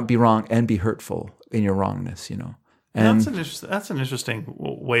you cannot be wrong and be hurtful in your wrongness, And that's an interesting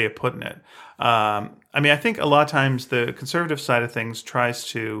way of putting it. I think a lot of times the conservative side of things tries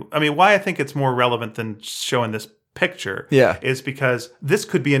to. Why I think it's more relevant than showing this picture is because this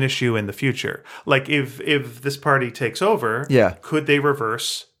could be an issue in the future. Like if this party takes over, could they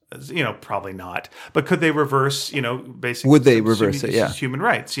reverse? Probably not. But could they reverse? Basically, would they reverse it? Yeah, human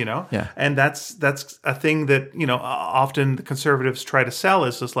rights. Yeah, and that's a thing that often the conservatives try to sell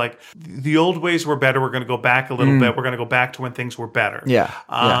is just like the old ways were better. We're going to go back a little bit. We're going to go back to when things were better.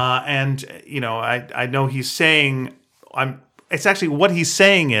 And I know he's saying It's actually what he's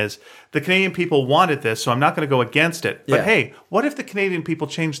saying is the Canadian people wanted this, so I'm not going to go against it. But hey, what if the Canadian people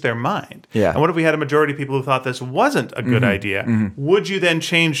changed their mind? Yeah. And what if we had a majority of people who thought this wasn't a good idea? Would you then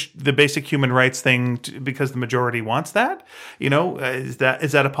change the basic human rights thing because the majority wants that? Is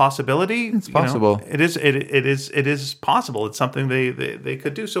that a possibility? It's possible. It is possible. It's something they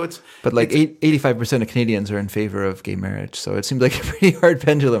could do. So it's 85% of Canadians are in favor of gay marriage. So it seems like a pretty hard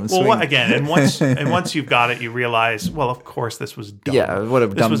pendulum swing. Well, again, and once you've got it, you realize, well, of course, this was dumb. Yeah,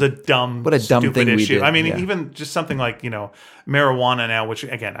 this was a dumb stupid thing we issue. did. Even just something like marijuana now, which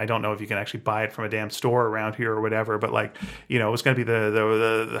again I don't know if you can actually buy it from a damn store around here or whatever, but it was going to be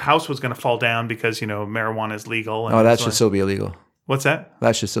the house was going to fall down because marijuana is legal. And that should still be illegal. What's that?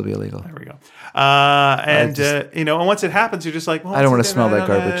 That should still be illegal. There we go. And once it happens, you're just like, well, I don't want to smell that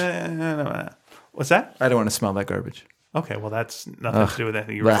garbage. What's that? I don't want to smell that garbage. Okay, well that's nothing to do with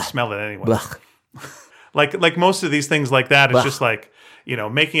anything. You're going to smell it anyway. Like most of these things like that, it's just like,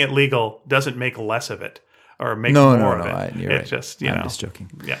 making it legal doesn't make less of it or make more of it. You're right. Just, I'm just joking.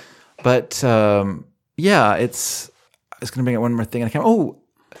 Yeah. But I was going to bring up one more thing.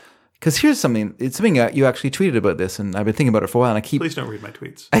 Because here's something. It's something you actually tweeted about this, and I've been thinking about it for a while. And Please don't read my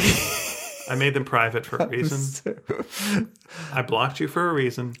tweets. I made them private for a reason. I blocked you for a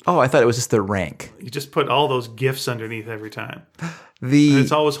reason. Oh, I thought it was just the rank. You just put all those GIFs underneath every time. And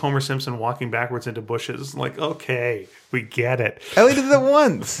it's always Homer Simpson walking backwards into bushes. Like, okay, we get it. I only did that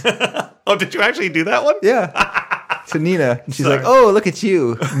once. Oh, did you actually do that one? Yeah. To Nina. And she's like, oh, look at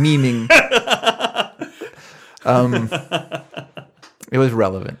you, memeing. It was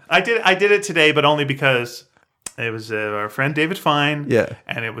relevant. I did it today, but only because it was our friend David Fine. Yeah.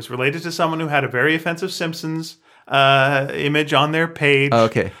 And it was related to someone who had a very offensive Simpsons image on their page. Oh,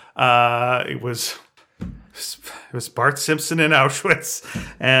 okay. It was Bart Simpson in Auschwitz,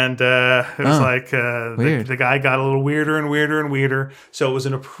 and it was the guy got a little weirder and weirder and weirder. So it was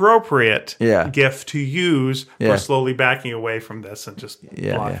an appropriate GIF to use for slowly backing away from this and just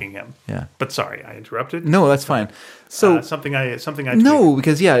blocking him. Yeah. But sorry, I interrupted. No, that's fine. So something I no,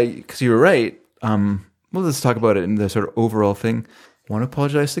 because you were right. Well, let's talk about it in the sort of overall thing. I want to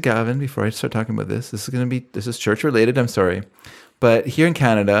apologize to Gavin before I start talking about this. This is church related. I'm sorry, but here in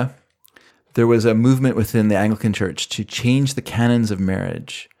Canada, there was a movement within the Anglican Church to change the canons of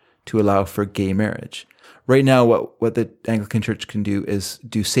marriage to allow for gay marriage. Right now, what the Anglican Church can do is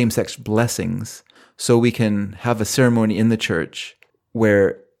do same-sex blessings, so we can have a ceremony in the church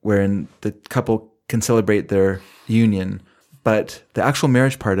wherein the couple can celebrate their union, but the actual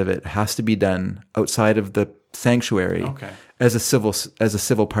marriage part of it has to be done outside of the sanctuary Okay. as a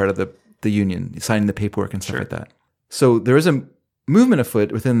civil part of the union, signing the paperwork and stuff like that. So there is a movement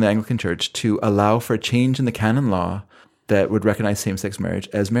afoot within the Anglican Church to allow for a change in the canon law that would recognize same-sex marriage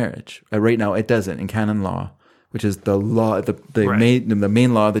as marriage. Right now, it doesn't in canon law, which is the law, the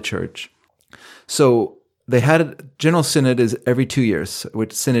main law of the church. So they had a general synod is every 2 years,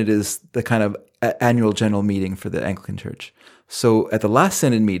 which synod is the kind of annual general meeting for the Anglican Church. So at the last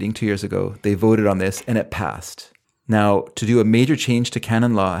synod meeting 2 years ago, they voted on this and it passed. Now, to do a major change to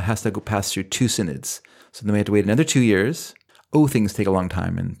canon law, it has to go pass through 2 synods. So then we have to wait another 2 years. Oh, things take a long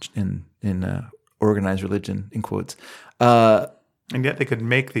time in organized religion, in quotes. And yet they could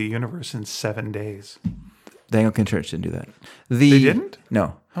make the universe in 7 days. The Anglican Church didn't do that. They didn't?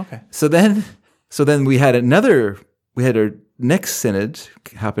 No. Okay. So then we had our next synod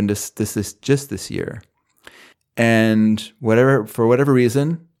happened this year. And for whatever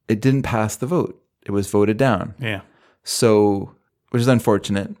reason, it didn't pass the vote. It was voted down. Yeah. So, which is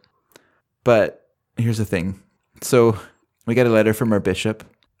unfortunate. But here's the thing. So we got a letter from our bishop,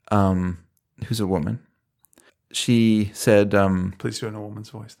 who's a woman. She said, please do it in a woman's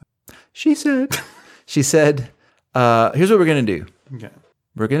voice. She said, here's what we're going to do. Okay.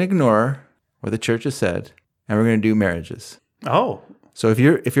 We're going to ignore what the church has said, and we're going to do marriages. Oh. So if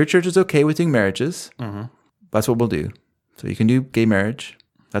your church is okay with doing marriages, that's what we'll do. So you can do gay marriage.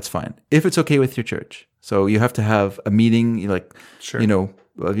 That's fine. If it's okay with your church. So you have to have a meeting,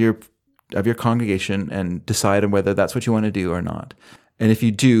 of your congregation and decide on whether that's what you want to do or not. And if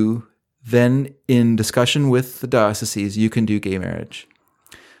you do, then in discussion with the dioceses, you can do gay marriage.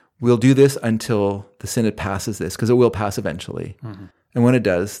 We'll do this until the synod passes this, because it will pass eventually. And when it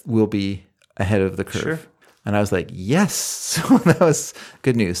does, we'll be ahead of the curve. Sure. And I was like, yes. So that was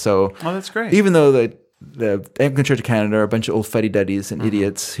good news. So that's great. Even though the Anglican Church of Canada are a bunch of old fuddy-duddies and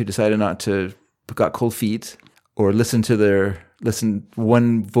idiots who decided not to, got cold feet, or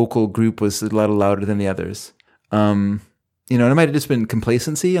one vocal group was a lot louder than the others. It might have just been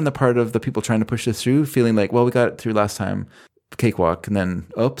complacency on the part of the people trying to push this through, feeling like, well, we got it through last time, cakewalk, and then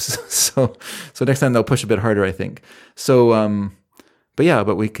oops. So next time they'll push a bit harder, I think. So,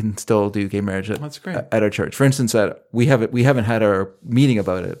 but we can still do gay marriage That's great. At our church. For instance, we haven't had our meeting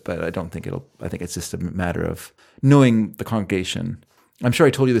about it, but I think it's just a matter of knowing the congregation. I'm sure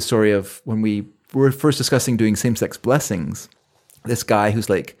I told you the story of when we were first discussing doing same-sex blessings. This guy who's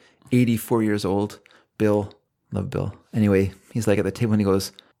like 84 years old, Bill, love Bill. Anyway, he's like at the table and he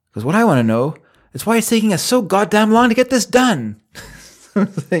goes, what I want to know is why it's taking us so goddamn long to get this done. I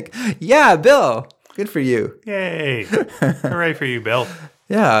was like, yeah, Bill, good for you. Yay. Hooray for you, Bill.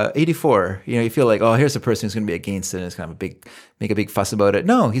 Yeah, 84. You feel like, oh, here's a person who's going to be against it and it's kind of make a big fuss about it.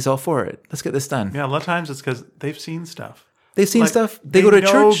 No, he's all for it. Let's get this done. Yeah, a lot of times it's because they've seen stuff. They've seen stuff. They go to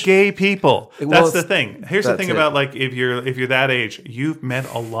church. Gay people. That's the thing. Here's the thing about if you're that age, you've met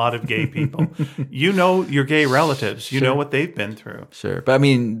a lot of gay people. You know your gay relatives. You know what they've been through. Sure, but I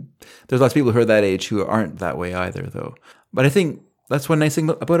mean, there's lots of people who are that age who aren't that way either, though. But I think that's one nice thing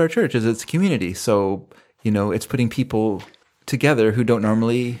about our church is it's a community. So it's putting people together who don't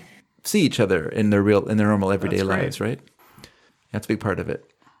normally see each other in their normal everyday lives, right? That's a big part of it.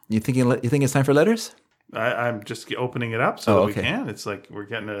 You think it's time for letters? I'm just opening it up so that we can. It's like we're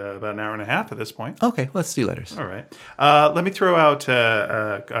getting about an hour and a half at this point. Okay, let's do letters. All right. Let me throw out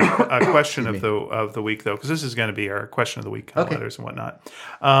a question of the week, though, because this is going to be our question of the week, letters and whatnot.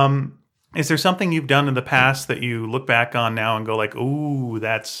 Is there something you've done in the past that you look back on now and go like, ooh,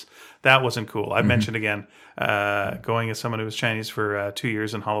 that wasn't cool? I've mentioned again going as someone who was Chinese for 2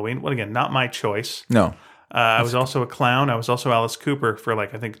 years on Halloween. Well, again, not my choice. No. I was also a clown. I was also Alice Cooper for I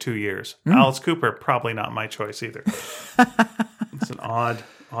think 2 years. Alice Cooper, probably not my choice either. It's an odd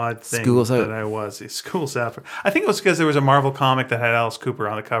thing that I was. School's out. I think it was because there was a Marvel comic that had Alice Cooper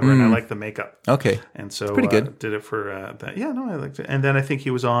on the cover, and I liked the makeup. Okay. And so it's pretty good. Did it for that. Yeah, no, I liked it. And then I think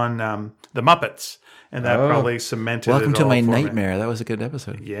he was on The Muppets, and that probably cemented Welcome it to all My for Nightmare. Me. That was a good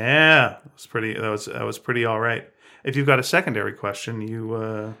episode. Yeah, it was pretty. That was pretty all right. If you've got a secondary question,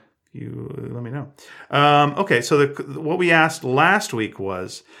 you let me know. Okay, so what we asked last week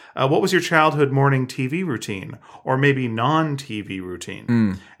was, what was your childhood morning TV routine, or maybe non-TV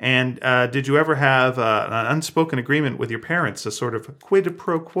routine? And did you ever have an unspoken agreement with your parents, a sort of quid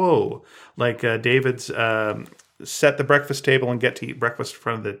pro quo, like David's set the breakfast table and get to eat breakfast in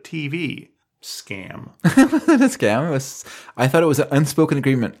front of the TV scam? It wasn't a scam. I thought it was an unspoken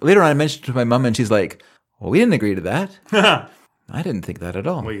agreement. Later on, I mentioned it to my mom, and she's like, well, we didn't agree to that. I didn't think that at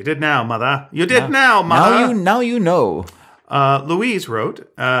all. Well, you did now, Mother. You did now, Mother. Now you know. Louise wrote,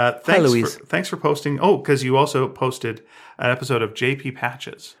 thanks, Hi, Louise. Thanks for posting. Oh, because you also posted an episode of JP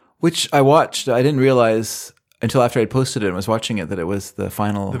Patches. Which I watched. I didn't realize until after I'd posted it and was watching it that it was the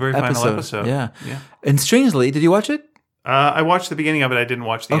final very final episode. Yeah. Yeah. And strangely, did you watch it? I watched the beginning of it. I didn't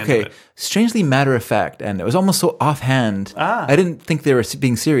watch the end of it. Strangely matter of fact, and it was almost so offhand. I didn't think they were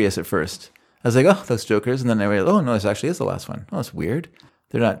being serious at first. I was like, oh, those jokers. And then I realized, oh, no, this actually is the last one. Oh, that's weird.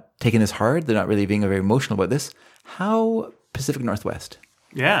 They're not taking this hard. They're not really being very emotional about this. How Pacific Northwest.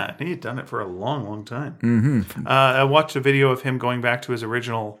 Yeah, he had done it for a long, long time. Mm-hmm. I watched a video of him going back to his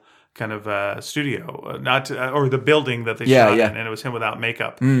original kind of studio, or the building that they shot in, and it was him without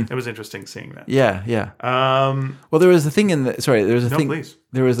makeup. It was interesting seeing that. Yeah. Well, there was a thing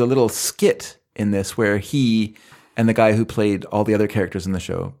there was a little skit in this where he and the guy who played all the other characters in the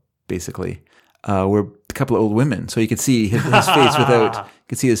show, basically, were a couple of old women. So you could see his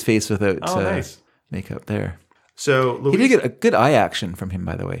face without nice. makeup there. So Louise, he did get a good eye action from him,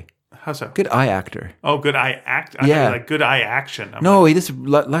 by the way. How so? Good eye actor. Oh, good eye act. Like good eye action. He just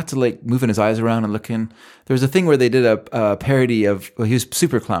lots of like moving his eyes around and looking. There was a thing where they did a parody of. Well, he was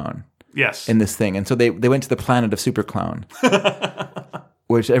Super Clown. Yes. In this thing, and so they went to the planet of Super Clown,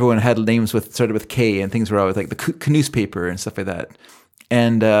 which everyone had names started with K, and things were always like the Canoepaper and stuff like that.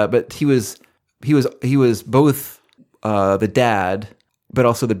 And but he was both the dad, but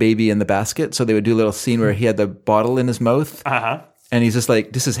also the baby in the basket. So they would do a little scene where he had the bottle in his mouth. And he's just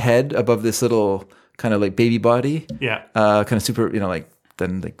like, his head above this little kind of like baby body. Yeah. Kind of super,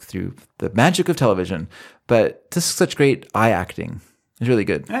 through the magic of television. But this is such great eye acting. It's really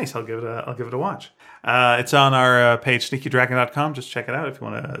good. Nice. I'll give it a watch. It's on our page, sneakydragon.com. Just check it out if you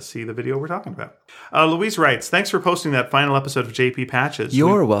want to see the video we're talking about. Louise writes, thanks for posting that final episode of JP Patches.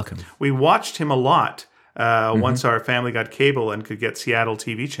 You're welcome. We watched him a lot. Once our family got cable and could get Seattle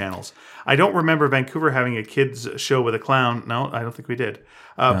TV channels. I don't remember Vancouver having a kids show with a clown. No, I don't think we did.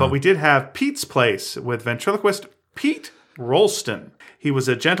 But we did have Pete's Place with ventriloquist Pete Rolston. He was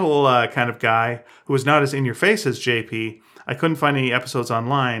a gentle kind of guy who was not as in your face as JP. I couldn't find any episodes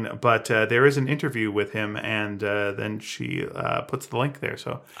online, but there is an interview with him, and then she puts the link there.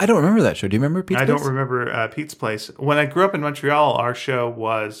 So I don't remember that show. Do you remember Pete's Place? I don't remember Pete's Place. When I grew up in Montreal, our show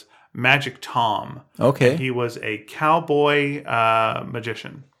was Magic Tom. Okay. And he was a cowboy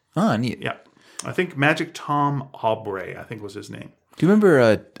magician. Ah, neat. Yeah. I think Magic Tom Aubrey, I think was his name. Do you remember,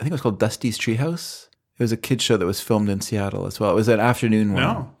 I think it was called Dusty's Treehouse? It was a kid show that was filmed in Seattle as well. It was an afternoon one.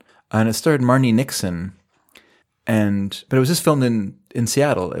 No. And it starred Marnie Nixon. But it was just filmed in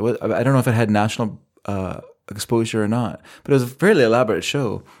Seattle. I don't know if it had national exposure or not. But it was a fairly elaborate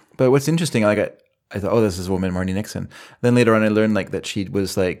show. But what's interesting, I thought, oh, this is a woman, Marnie Nixon. Then later on, I learned that she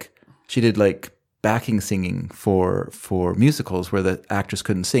did backing singing for musicals where the actress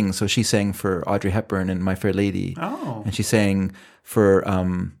couldn't sing. So she sang for Audrey Hepburn in My Fair Lady. Oh. And she sang for I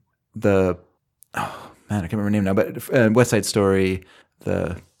can't remember her name now, but West Side Story.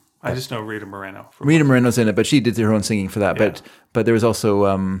 I just know Rita Moreno. Rita Moreno's in it, but she did her own singing for that. Yeah. But there was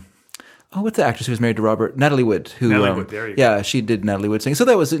also what's the actress who was married to Robert? Natalie Wood. Natalie Wood, there you go. Yeah, she did Natalie Wood sing. So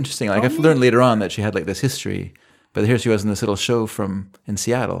that was interesting. I learned later on that she had this history. But here she was in this little show in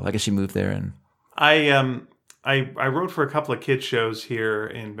Seattle. I guess she moved there and I wrote for a couple of kids shows here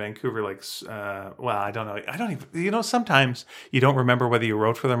in Vancouver. I don't know. Sometimes you don't remember whether you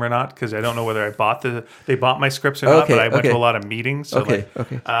wrote for them or not because I don't know whether they bought my scripts or not. But I went to a lot of meetings. So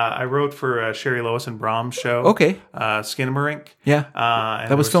I wrote for Sherry Lois and Brahms show. Okay. Skinamarink. Yeah.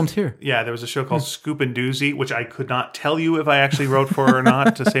 That was filmed here. Yeah, there was a show called Scoop and Doozy, which I could not tell you if I actually wrote for or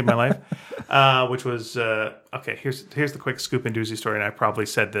not to save my life. Which was okay. Here's the quick Scoop and Doozy story, and I probably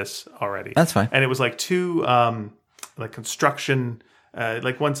said this already. That's fine. And it was two construction.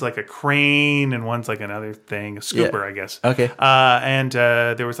 One's like a crane and one's like another thing, a scooper, I guess. Okay. And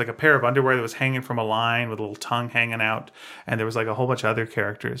there was a pair of underwear that was hanging from a line with a little tongue hanging out. And there was a whole bunch of other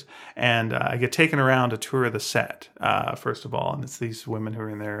characters. And I get taken around to tour of the set, first of all. And it's these women who are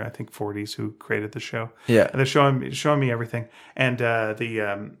in their, I think, 40s who created the show. Yeah. And they're showing me everything. And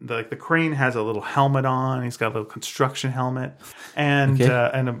the crane has a little helmet on. He's got a little construction helmet. And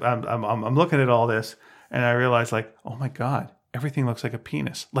I'm looking at all this and I realize oh my God. Everything looks like a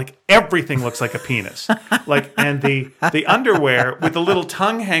penis. Everything looks like a penis. And the underwear with the little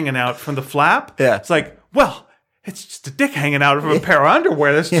tongue hanging out from the flap. Yeah. It's it's just a dick hanging out of a pair of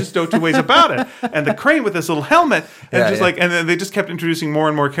underwear. There's just no two ways about it. And the crane with this little helmet, and and then they just kept introducing more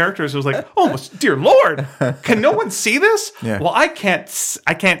and more characters. It was oh, dear Lord, can no one see this? Yeah. Well, I can't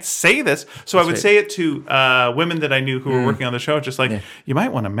say this, so I would say it to women that I knew who were working on the show. Just you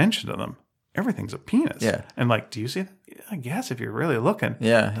might want to mention to them, everything's a penis. Yeah. And do you see that? I guess if you're really looking.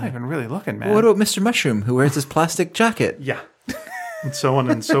 Yeah. Not even really looking, man. Well, what about Mr. Mushroom who wears this plastic jacket? Yeah. And so on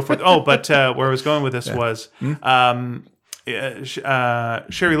and so forth. Oh, but where I was going with this was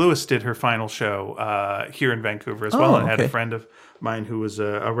Sherry Lewis did her final show here in Vancouver as well, and had a friend of mine who was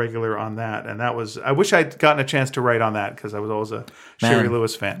a regular on that. And that was, I wish I'd gotten a chance to write on that because I was always a Sherry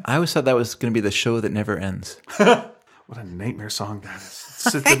Lewis fan. I always thought that was going to be the show that never ends. What a nightmare song that is.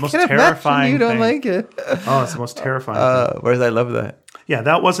 It's the most terrifying you don't thing. like it. Oh, it's the most terrifying thing. Whereas I love that. Yeah,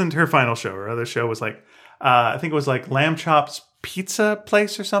 that wasn't her final show. Her other show was like, I think it was like Lamb Chop's Pizza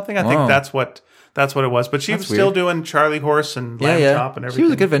Place or something. I think that's what it was. But she was still doing Charlie Horse and Lamb Chop and everything. She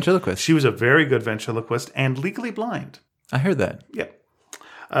was a good ventriloquist. She was a very good ventriloquist and legally blind. I heard that.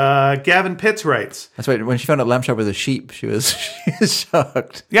 Yep. Gavin Pitts writes. That's right. When she found out Lamb Chop was a sheep, she was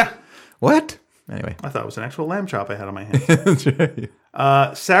shocked. Yeah. What? Anyway. I thought it was an actual lamb chop I had on my hands. That's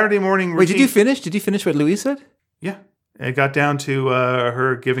right. Saturday morning routine. Wait, did you finish? Did you finish what Louise said? Yeah. It got down to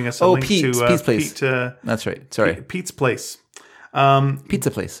her giving us a link Pete's, to Pete's Place. Pete, That's right. Sorry. Pete's Place.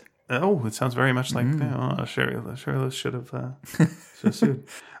 Pizza Place. Oh, it sounds very much like Sherry Lewis should have sued.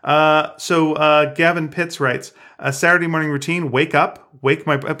 So Gavin Pitts writes, a Saturday morning routine, wake up,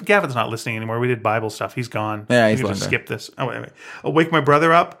 Gavin's not listening anymore. We did Bible stuff. He's gone. Yeah, he's you can long just gone. skip this. Oh, wait. Wake my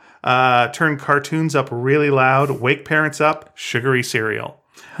brother up, turn cartoons up really loud, wake parents up, sugary cereal.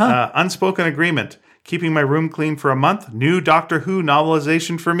 Unspoken agreement, keeping my room clean for a month, new Doctor Who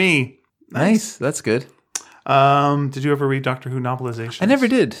novelization for me. Nice. That's good. Did you ever read Doctor Who novelizations? I never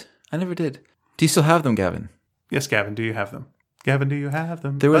did. Do you still have them, Gavin? Yes, Gavin, do you have them? Gavin, do you have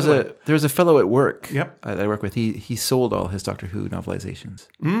them? There was a fellow at work. Yep. That I work with. He sold all his Doctor Who novelizations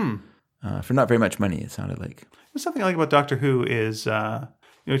for not very much money. It sounded like. There's something I like about Doctor Who is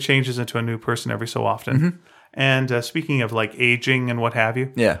changes into a new person every so often. Mm-hmm. And speaking of like aging and what have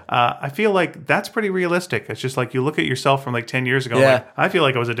you, I feel like that's pretty realistic. It's just like you look at yourself from like 10 years ago. Yeah. Like, I feel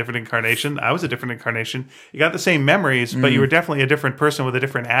like I was a different incarnation. I was a different incarnation. You got the same memories, but you were definitely a different person with a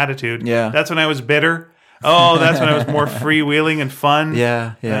different attitude. Yeah. That's when I was bitter. Oh, that's when I was more freewheeling and fun.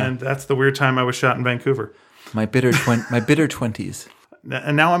 Yeah. And that's the weird time I was shot in Vancouver. My bitter 20s.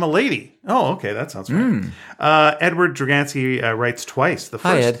 And now I'm a lady. Oh, okay, that sounds right. Edward Dragansky writes twice.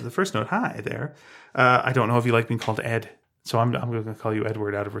 Hi, Ed. The first note, hi there. I don't know if you like being called Ed, so I'm going to call you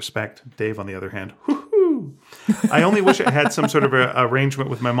Edward out of respect. Dave, on the other hand, whoo-hoo. I only wish I had some sort of arrangement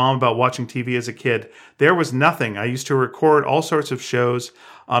with my mom about watching TV as a kid. There was nothing. I used to record all sorts of shows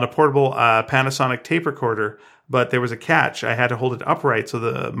on a portable Panasonic tape recorder, but there was a catch. I had to hold it upright so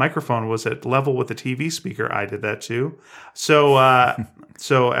the microphone was at level with the TV speaker. I did that too.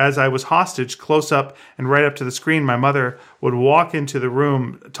 So as I was hostage close up and right up to the screen, my mother would walk into the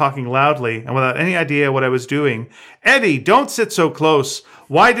room talking loudly and without any idea what I was doing. Eddie, don't sit so close.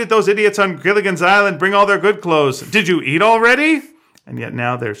 Why did those idiots on Gilligan's Island bring all their good clothes? Did you eat already? And yet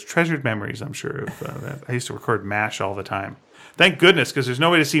now there's treasured memories, I'm sure, of that. I used to record MASH all the time. Thank goodness, because there's no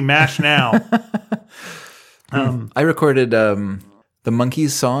way to see MASH now. I recorded the Monkees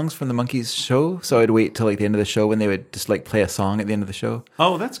songs from the Monkees show, so I'd wait till like the end of the show when they would just like play a song at the end of the show.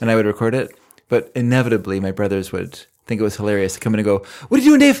 Oh, that's good. And I would record it. But inevitably, my brothers would think it was hilarious to come in and go, "What are you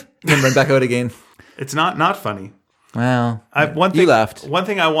doing, Dave?" And then run back out again. It's not funny. Well, you laughed. One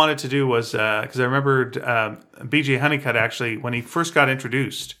thing I wanted to do was, because I remembered BJ Honeycutt actually, when he first got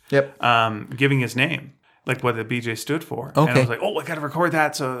introduced, giving his name, like what the BJ stood for. Okay. And I was like, oh, I got to record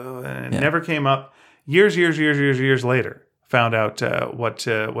that. So and it never came up. Years later, found out what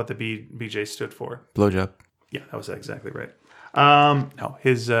the BJ stood for. Blowjob. Yeah, that was exactly right. No,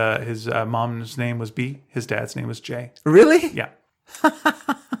 his mom's name was B. His dad's name was J. Really? Yeah.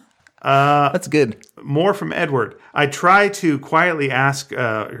 That's good. More from Edward. I tried to quietly ask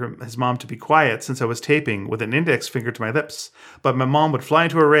his mom to be quiet since I was taping with an index finger to my lips, but my mom would fly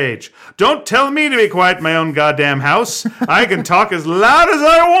into a rage. Don't tell me to be quiet in my own goddamn house. I can talk as loud as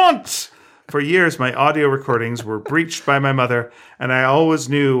I want. For years, my audio recordings were breached by my mother, and I always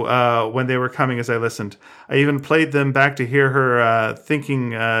knew when they were coming as I listened. I even played them back to hear her,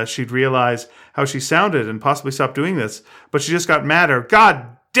 thinking she'd realize how she sounded and possibly stop doing this, but she just got madder.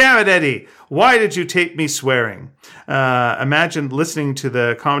 God damn it, Eddie! Why did you tape me swearing? Imagine listening to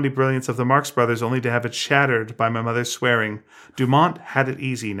the comedy brilliance of the Marx Brothers only to have it shattered by my mother swearing. Dumont had it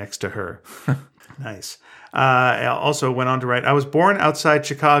easy next to her. Nice. I also went on to write, I was born outside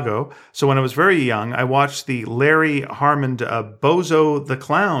Chicago, so when I was very young, I watched the Larry Harmon Bozo the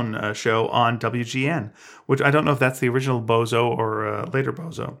Clown show on WGN, which I don't know if that's the original Bozo or later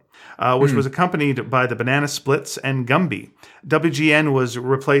Bozo, which was accompanied by the Banana Splits and Gumby. WGN was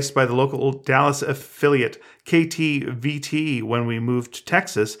replaced by the local Dallas affiliate KTVT when we moved to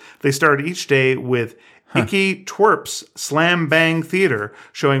Texas. They started each day with Icky Twerp's Slam Bang Theater,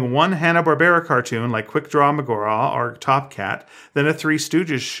 showing one Hanna-Barbera cartoon like Quick Draw McGraw or Top Cat, then a Three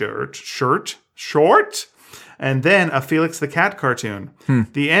Stooges short, and then a Felix the Cat cartoon.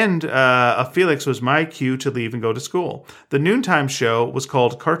 The end of Felix was my cue to leave and go to school. The noontime show was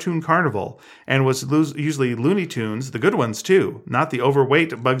called Cartoon Carnival and was usually Looney Tunes, the good ones too, not the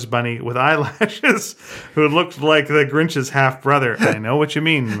overweight Bugs Bunny with eyelashes who looked like the Grinch's half-brother. I know what you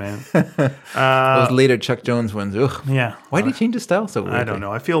mean, man. Those later Chuck Jones ones. Ugh. Yeah. Why did he change his style so weirdly? I don't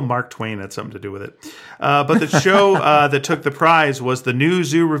know. I feel Mark Twain had something to do with it. But the show that took the prize was the New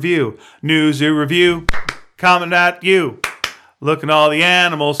Zoo Review. New Zoo Review, coming at you. Looking at all the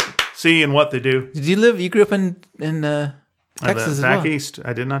animals, seeing what they do. Did you grew up in Texas as well? Back east.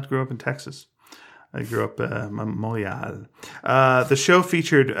 I did not grow up in Texas. I grew up in Montreal. The show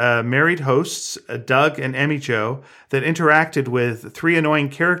featured married hosts, Doug and Emmy Jo, that interacted with 3 annoying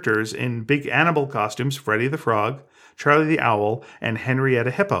characters in big animal costumes, Freddy the Frog, Charlie the Owl, and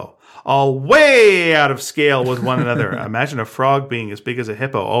Henrietta Hippo. All way out of scale with one another. Imagine a frog being as big as a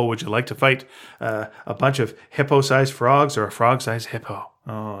hippo. Oh, would you like to fight a bunch of hippo-sized frogs or a frog-sized hippo?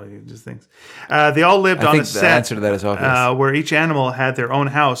 Oh, you just think. They all lived on a set. The answer to that is obvious. Where each animal had their own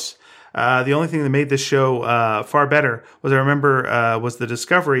house. The only thing that made this show far better was, I remember, was the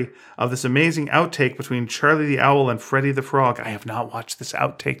discovery of this amazing outtake between Charlie the Owl and Freddy the Frog. I have not watched this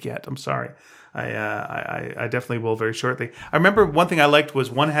outtake yet. I'm sorry. I definitely will very shortly. I remember one thing I liked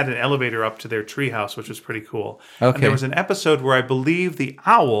was one had an elevator up to their treehouse, which was pretty cool. Okay. And there was an episode where I believe the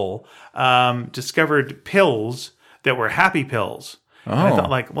owl discovered pills that were happy pills. And I thought,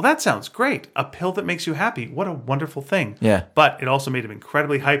 like, well, that sounds great. A pill that makes you happy. What a wonderful thing. Yeah. But it also made him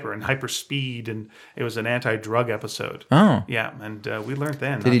incredibly hyper and hyper speed, and it was an anti-drug episode. Oh. Yeah, and we learned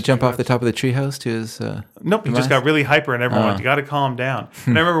then. Did he jump off the top of the treehouse to his... Nope, he just got really hyper, and everyone went, you got to calm down.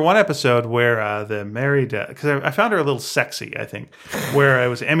 And I remember one episode where the married... Because I found her a little sexy, I think, where it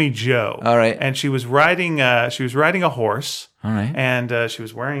was Emmy Jo. All right. And she was riding a horse. All right. And she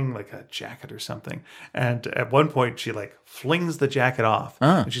was wearing like a jacket or something. And at one point, she like flings the jacket off.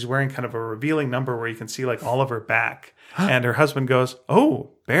 And she's wearing kind of a revealing number where you can see like all of her back. And her husband goes,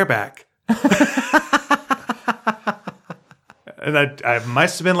 "Oh, bareback." And I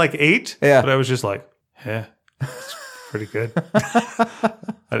must have been like 8. Yeah. But I was just like, yeah, it's pretty good.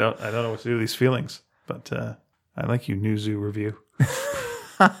 I don't know what to do with these feelings. But I like you, New Zoo Review.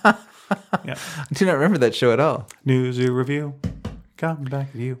 Yeah. I do not remember that show at all. New Zoo Review, coming back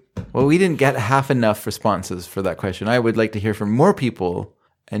at you. Well, we didn't get half enough responses for that question. I would like to hear from more people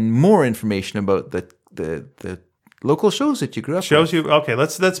and more information about the local shows that you grew up with. Okay,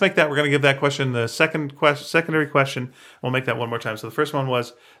 let's make that. We're going to give that question the secondary question. We'll make that one more time. So the first one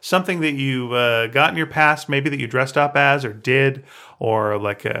was something that you got in your past, maybe that you dressed up as or did, or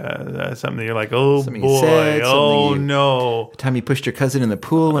like something that you're like, oh Something boy, you said, oh no. The time you pushed your cousin in the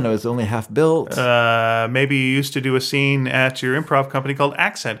pool when I was only half built. Maybe you used to do a scene at your improv company called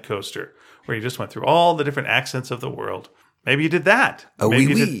Accent Coaster, where you just went through all the different accents of the world. Maybe you did that. Maybe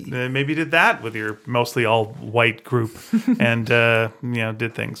you did that with your mostly all white group and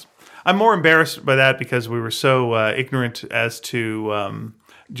did things. I'm more embarrassed by that because we were so ignorant as to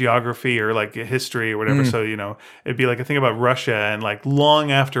geography or like history or whatever. So, it'd be like a thing about Russia, and like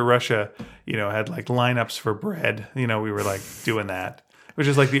long after Russia, had like lineups for bread, we were like doing that. Which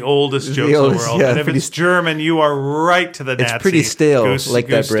is like the oldest jokes in the world. Yeah, and if it's German, you are right to the Nazi. It's pretty stale, like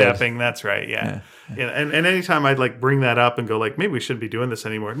that bread. Stepping. That's right, yeah. And anytime I'd like bring that up and go like, maybe we shouldn't be doing this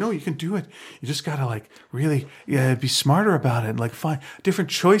anymore. No, you can do it. You just got to like really be smarter about it and like find different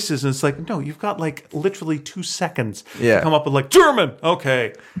choices. And it's like, no, you've got like literally 2 seconds to come up with like German.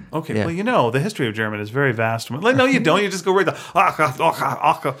 Okay. Yeah. Well, the history of German is very vast. Like, no, you don't. You just go right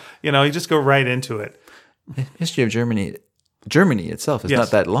you just go right into it. The history of Germany itself is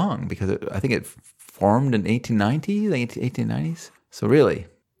not that long because I think it formed in 1890, the 1890s. So really,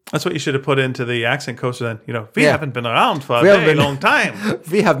 that's what you should have put into the accent coaster. Then we haven't been around for a very long time.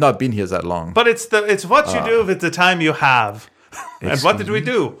 We have not been here that long. But it's what you do with the time you have. And what did we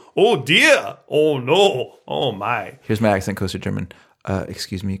do? Oh dear! Oh no! Oh my! Here's my accent coaster German.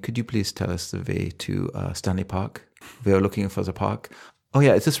 Excuse me, could you please tell us the way to Stanley Park? We are looking for the park. Oh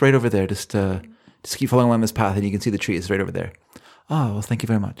yeah, it's just right over there. Just keep following along this path, and you can see the tree. It's right over there. Oh, well, thank you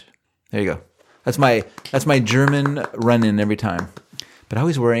very much. There you go. That's my German run-in every time. But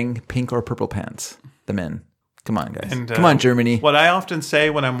always wearing pink or purple pants. The men. Come on, guys. Come on, Germany. What I often say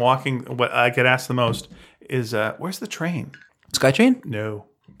when I'm walking, what I get asked the most is, "Where's the train?" SkyTrain? No,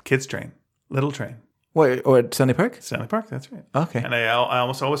 kids' train, little train. What? Or at Stanley Park? Stanley Park. That's right. Okay. And I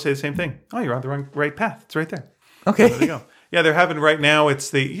almost always say the same thing. Oh, you're on the right path. It's right there. Okay. So there you go. Yeah, they're having right now. It's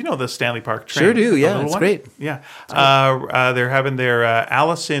the Stanley Park train. Sure do. Yeah, it's great. Yeah, they're having their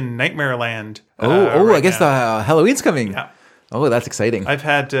Alice in Nightmare Land. I guess the Halloween's coming. Yeah, Oh, that's exciting. I've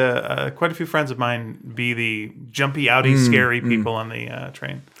had quite a few friends of mine be the jumpy, outy, scary people on the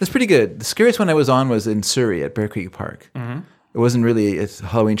train. That's pretty good. The scariest one I was on was in Surrey at Bear Creek Park. Mm-hmm. It wasn't really a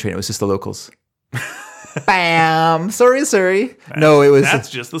Halloween train. It was just the locals. Bam! Sorry, Surrey. No, it was... That's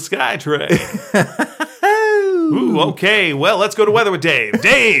just the Sky train. Ooh, okay. Well, let's go to weather with Dave.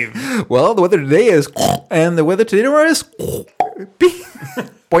 Dave! Well, the weather today is... And the weather today tomorrow is...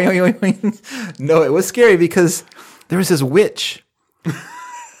 No, it was scary because there was this witch.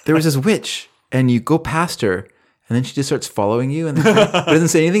 And you go past her, and then she just starts following you, and but doesn't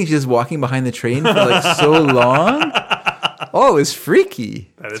say anything. She's just walking behind the train for like so long. Oh, it was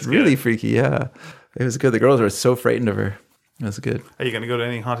freaky. That is really good. freaky. Yeah, it was good. The girls were so frightened of her. It was good. Are you going to go to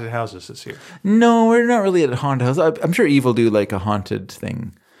any haunted houses this year? No, we're not really at a haunted house. I'm sure Eve will do like a haunted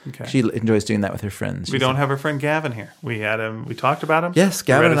thing. Okay. She enjoys doing that with her friends. We don't have our friend Gavin here. We had him. We talked about him. Yes,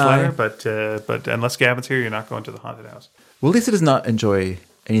 We read Gavin his and I. letter, but unless Gavin's here, you're not going to the haunted house. Well, Lisa does not enjoy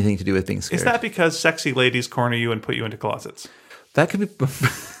anything to do with being scared. Is that because sexy ladies corner you and put you into closets? That could be.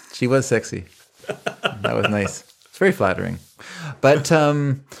 She was sexy. That was nice. It's very flattering. But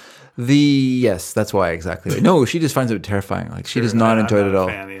yes, that's why exactly. No, she just finds it terrifying. Like she does not enjoy it at all.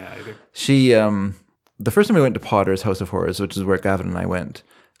 Fan, yeah, either. She the first time we went to Potter's House of Horrors, which is where Gavin and I went,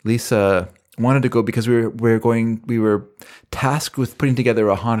 Lisa wanted to go because we were tasked with putting together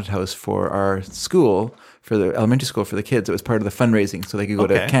a haunted house for our school, for the elementary school for the kids. It was part of the fundraising so they could go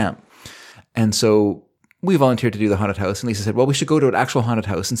to camp. And so we volunteered to do the haunted house, and Lisa said, "Well, we should go to an actual haunted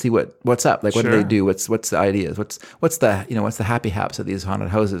house and see what's up. Like, what do they do? What's the ideas? What's the happy haps at these haunted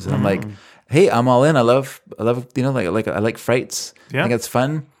houses?" And I'm like, "Hey, I'm all in. I love I like frights. Yeah. I think it's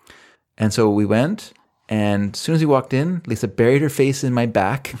fun." And so we went, and as soon as we walked in, Lisa buried her face in my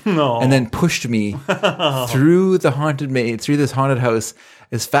back, and then pushed me through this haunted house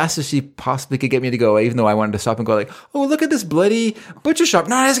as fast as she possibly could get me to go. Even though I wanted to stop and go like, "Oh, look at this bloody butcher shop!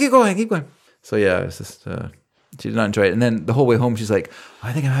 No, let's keep going." So yeah, it's just she did not enjoy it. And then the whole way home, she's like, oh,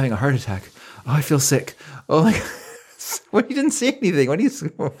 "I think I'm having a heart attack. Oh, I feel sick. Oh, like, well, you didn't see anything.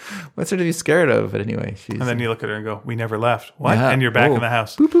 What's there to be scared of?" But anyway, and then you look at her and go, "We never left." What? Yeah. And you're back Oh. in the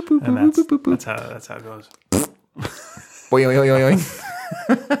house. Boop, boop, boop, And boop, boop, boop, boop. that's how it goes. Boing, boing, boing,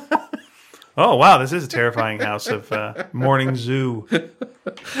 boing. Oh wow, this is a terrifying house of morning zoo.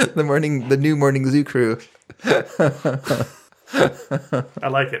 The new morning zoo crew. I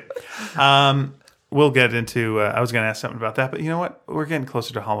like it. We'll get into. I was going to ask something about that, but you know what? We're getting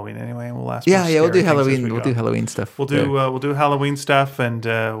closer to Halloween anyway, and we'll ask. Yeah, more we'll do scary things as Halloween. we We'll go. do Halloween stuff. We'll do Halloween stuff, and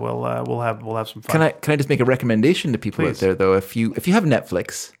we'll have some fun. Can I just make a recommendation to people Please. out there though? If you have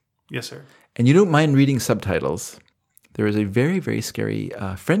Netflix Yes, sir. and you don't mind reading subtitles, there is a very, very scary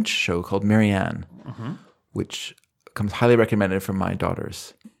French show called Marianne, which comes highly recommended from my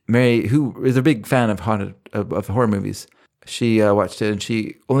daughters. Mary, who is a big fan of horror movies, she watched it and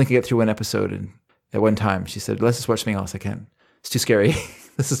she only could get through one episode. And at one time, she said, "Let's just watch something else. I can't. It's too scary.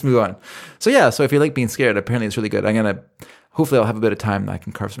 Let's just move on." So yeah, so if you like being scared, apparently it's really good. Hopefully I'll have a bit of time that I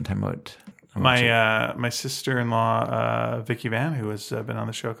can carve some time out. My sister-in-law, Vicky Van, who has been on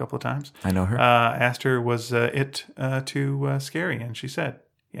the show a couple of times, I know her. asked her, was it too scary? And she said,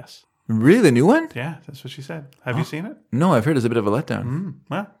 yes. Really, the new one? Yeah, that's what she said. Have you seen it? No, I've heard it's a bit of a letdown.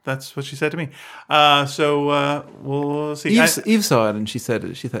 Well, that's what she said to me. So we'll see. Eve saw it and she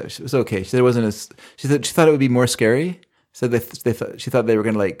said she thought it was okay. She said it wasn't as. She said she thought it would be more scary. She said she thought they were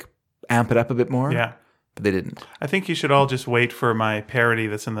going to like amp it up a bit more. Yeah. But they didn't. I think you should all just wait for my parody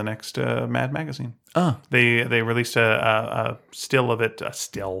that's in the next Mad magazine. Oh. They released a panel of it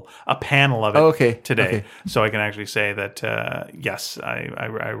today. Okay. So I can actually say that, yes, I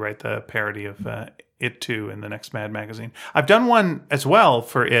write the parody of It Too in the next Mad magazine. I've done one as well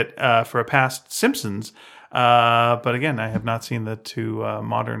for it, for a past Simpsons. But again, I have not seen the two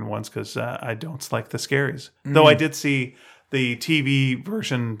modern ones because I don't like the scaries. Though I did see the TV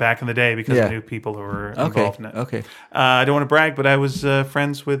version back in the day because I knew people who were involved in it. Okay. I don't want to brag, but I was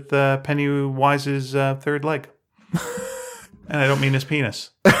friends with Pennywise's third leg. And I don't mean his penis.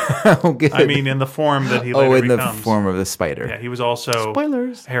 Oh, good. I mean in the form that he later in becomes. the form of the spider. Yeah, he was also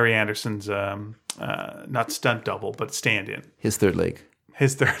Spoilers. Harry Anderson's, not stunt double, but stand-in. His third leg.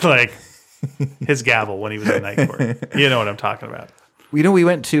 His third leg. His gavel when he was in Night Court. You know what I'm talking about. We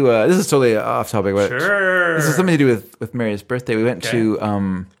went to. This is totally off topic, but Sure. this has something to do with Mary's birthday. We went to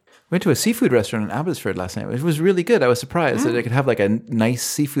a seafood restaurant in Abbotsford last night. It was really good. I was surprised that I could have like a nice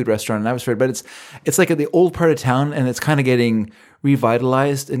seafood restaurant in Abbotsford, but it's like at the old part of town, and it's kind of getting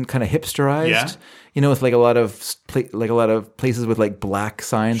revitalized and kind of hipsterized. Yeah. You know, with like a lot of places with like black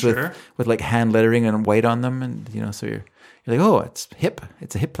signs Sure. with like hand lettering and white on them, and you know, so you're like, oh, it's hip.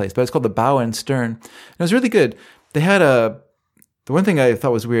 It's a hip place, but it's called the Bow and Stern. And it was really good. They had a The one thing I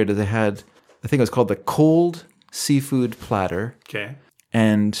thought was weird is they had, I think it was called the cold seafood platter, Okay.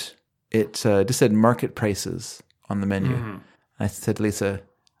 and it just said market prices on the menu. I said to Lisa,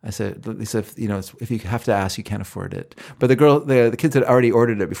 if, if you have to ask, you can't afford it. But the kids had already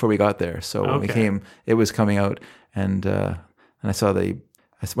ordered it before we got there. So when we came, it was coming out. And I saw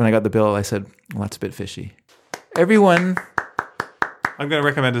when I got the bill, I said, well, that's a bit fishy. Everyone. I'm going to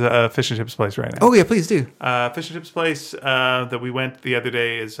recommend a fish and chips place right now. Oh, yeah, please do. Fish and chips place that we went the other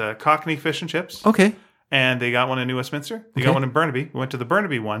day is Cockney Fish and Chips. Okay. And they got one in New Westminster. They got one in Burnaby. We went to the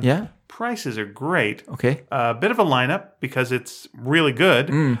Burnaby one. Yeah. Prices are great. Okay. A bit of a lineup because it's really good.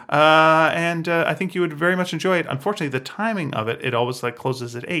 And I think you would very much enjoy it. Unfortunately, the timing of it always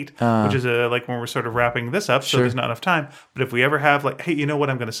closes at 8, which is like when we're sort of wrapping this up. So there's not enough time. But if we ever have hey, you know what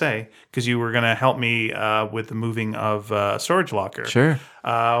I'm going to say? Because you were going to help me with the moving of storage locker. Sure.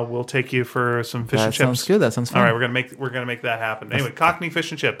 We'll take you for some fish and chips. That sounds good. That sounds fun. All right, we're gonna make that happen. Anyway, Cockney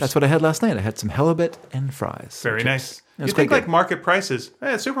Fish and Chips. That's what I had last night. I had some halibut and fries. Very nice. You quite think good. market prices?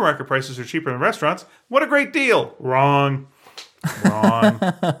 Supermarket prices are cheaper than restaurants. What a great deal! Wrong.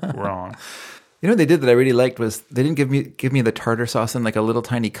 Wrong. You know what they did that I really liked was they didn't give me the tartar sauce in a little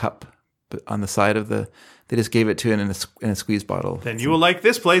tiny cup on the side of the. They just gave it to it in a squeeze bottle. Then you will like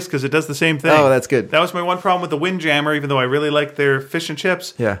this place because it does the same thing. Oh, that's good. That was my one problem with the Windjammer. Even though I really liked their fish and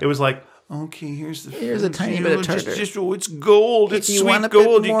chips, Yeah. it was like, okay, here's a tiny bit of tartar. It's gold. It's If you sweet want a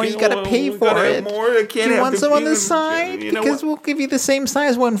gold. bit more, you got to pay for it. Do Do you want some on the side? Because we'll give you the same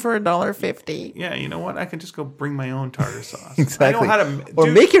size one for $1.50. Yeah, you know what? I can just go bring my own tartar sauce. Exactly. I know how to Or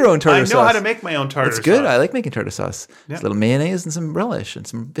make your own tartar sauce. I know how to make my own tartar sauce. It's good. I like making tartar sauce. Yeah. It's a little mayonnaise and some relish and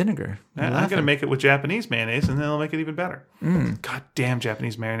some vinegar. I'm going to make it with Japanese mayonnaise, and then I'll make it even better. God damn,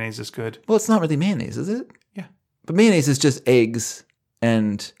 Japanese mayonnaise is good. Well, it's not really mayonnaise, is it? Yeah. But mayonnaise is just eggs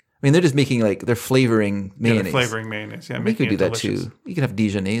and... I mean, they're just making they're flavoring mayonnaise. Yeah, they're flavoring mayonnaise. Yeah, You could do that delicious. too. You can have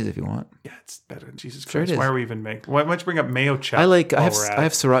Dijonnaise if you want. Yeah, it's better. Jesus Sure it Christ. is. Why are we even making... Why don't you bring up mayo chup? I have we're at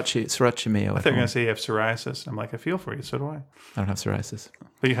it? sriracha mayo. I thought you were going to say you have psoriasis. I'm like, I feel for you. So do I. I don't have psoriasis.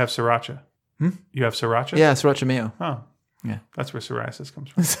 But you have sriracha. You have sriracha? Yeah, sriracha mayo. Oh. Yeah. That's where psoriasis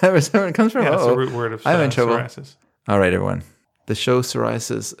comes from. Is that where it comes from? Yeah, it's the Uh-oh. root word of I'm in trouble. psoriasis. All right, everyone. The show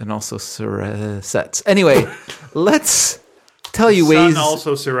psoriasis and also psoriasis. Anyway, let's tell you ways. Sun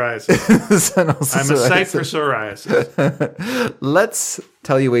also psoriasis. Sun also I'm a site for psoriasis. psoriasis. Let's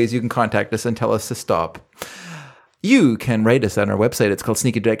tell you ways you can contact us and tell us to stop. You can write us on our website. It's called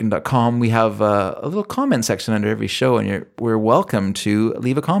sneakydragon.com. We have a little comment section under every show, and we're welcome to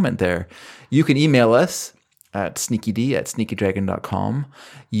leave a comment there. You can email us at sneakyd@sneakydragon.com.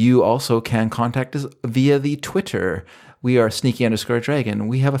 You also can contact us via the Twitter. We are sneaky_dragon.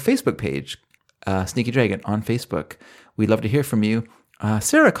 We have a Facebook page, Sneaky Dragon, on Facebook. We'd love to hear from you.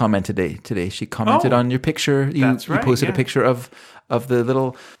 Sarah commented today. She commented on your picture. You posted a picture of the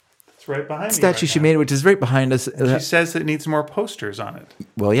little It's right behind statue me. she made, which is right behind us. She says it needs more posters on it.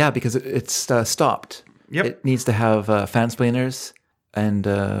 Well, yeah, because it's stopped. Yep. It needs to have fansplainers and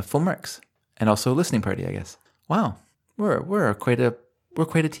full marks, and also a listening party, I guess. Wow, we're quite a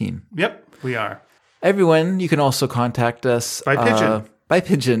team. Yep, we are. Everyone, you can also contact us By pigeon. By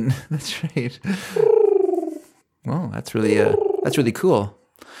pigeon. That's right. Well, that's really cool.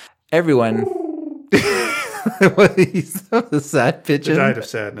 Everyone, what is a sad pigeon? Died of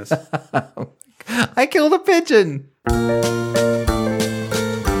sadness. I killed a pigeon.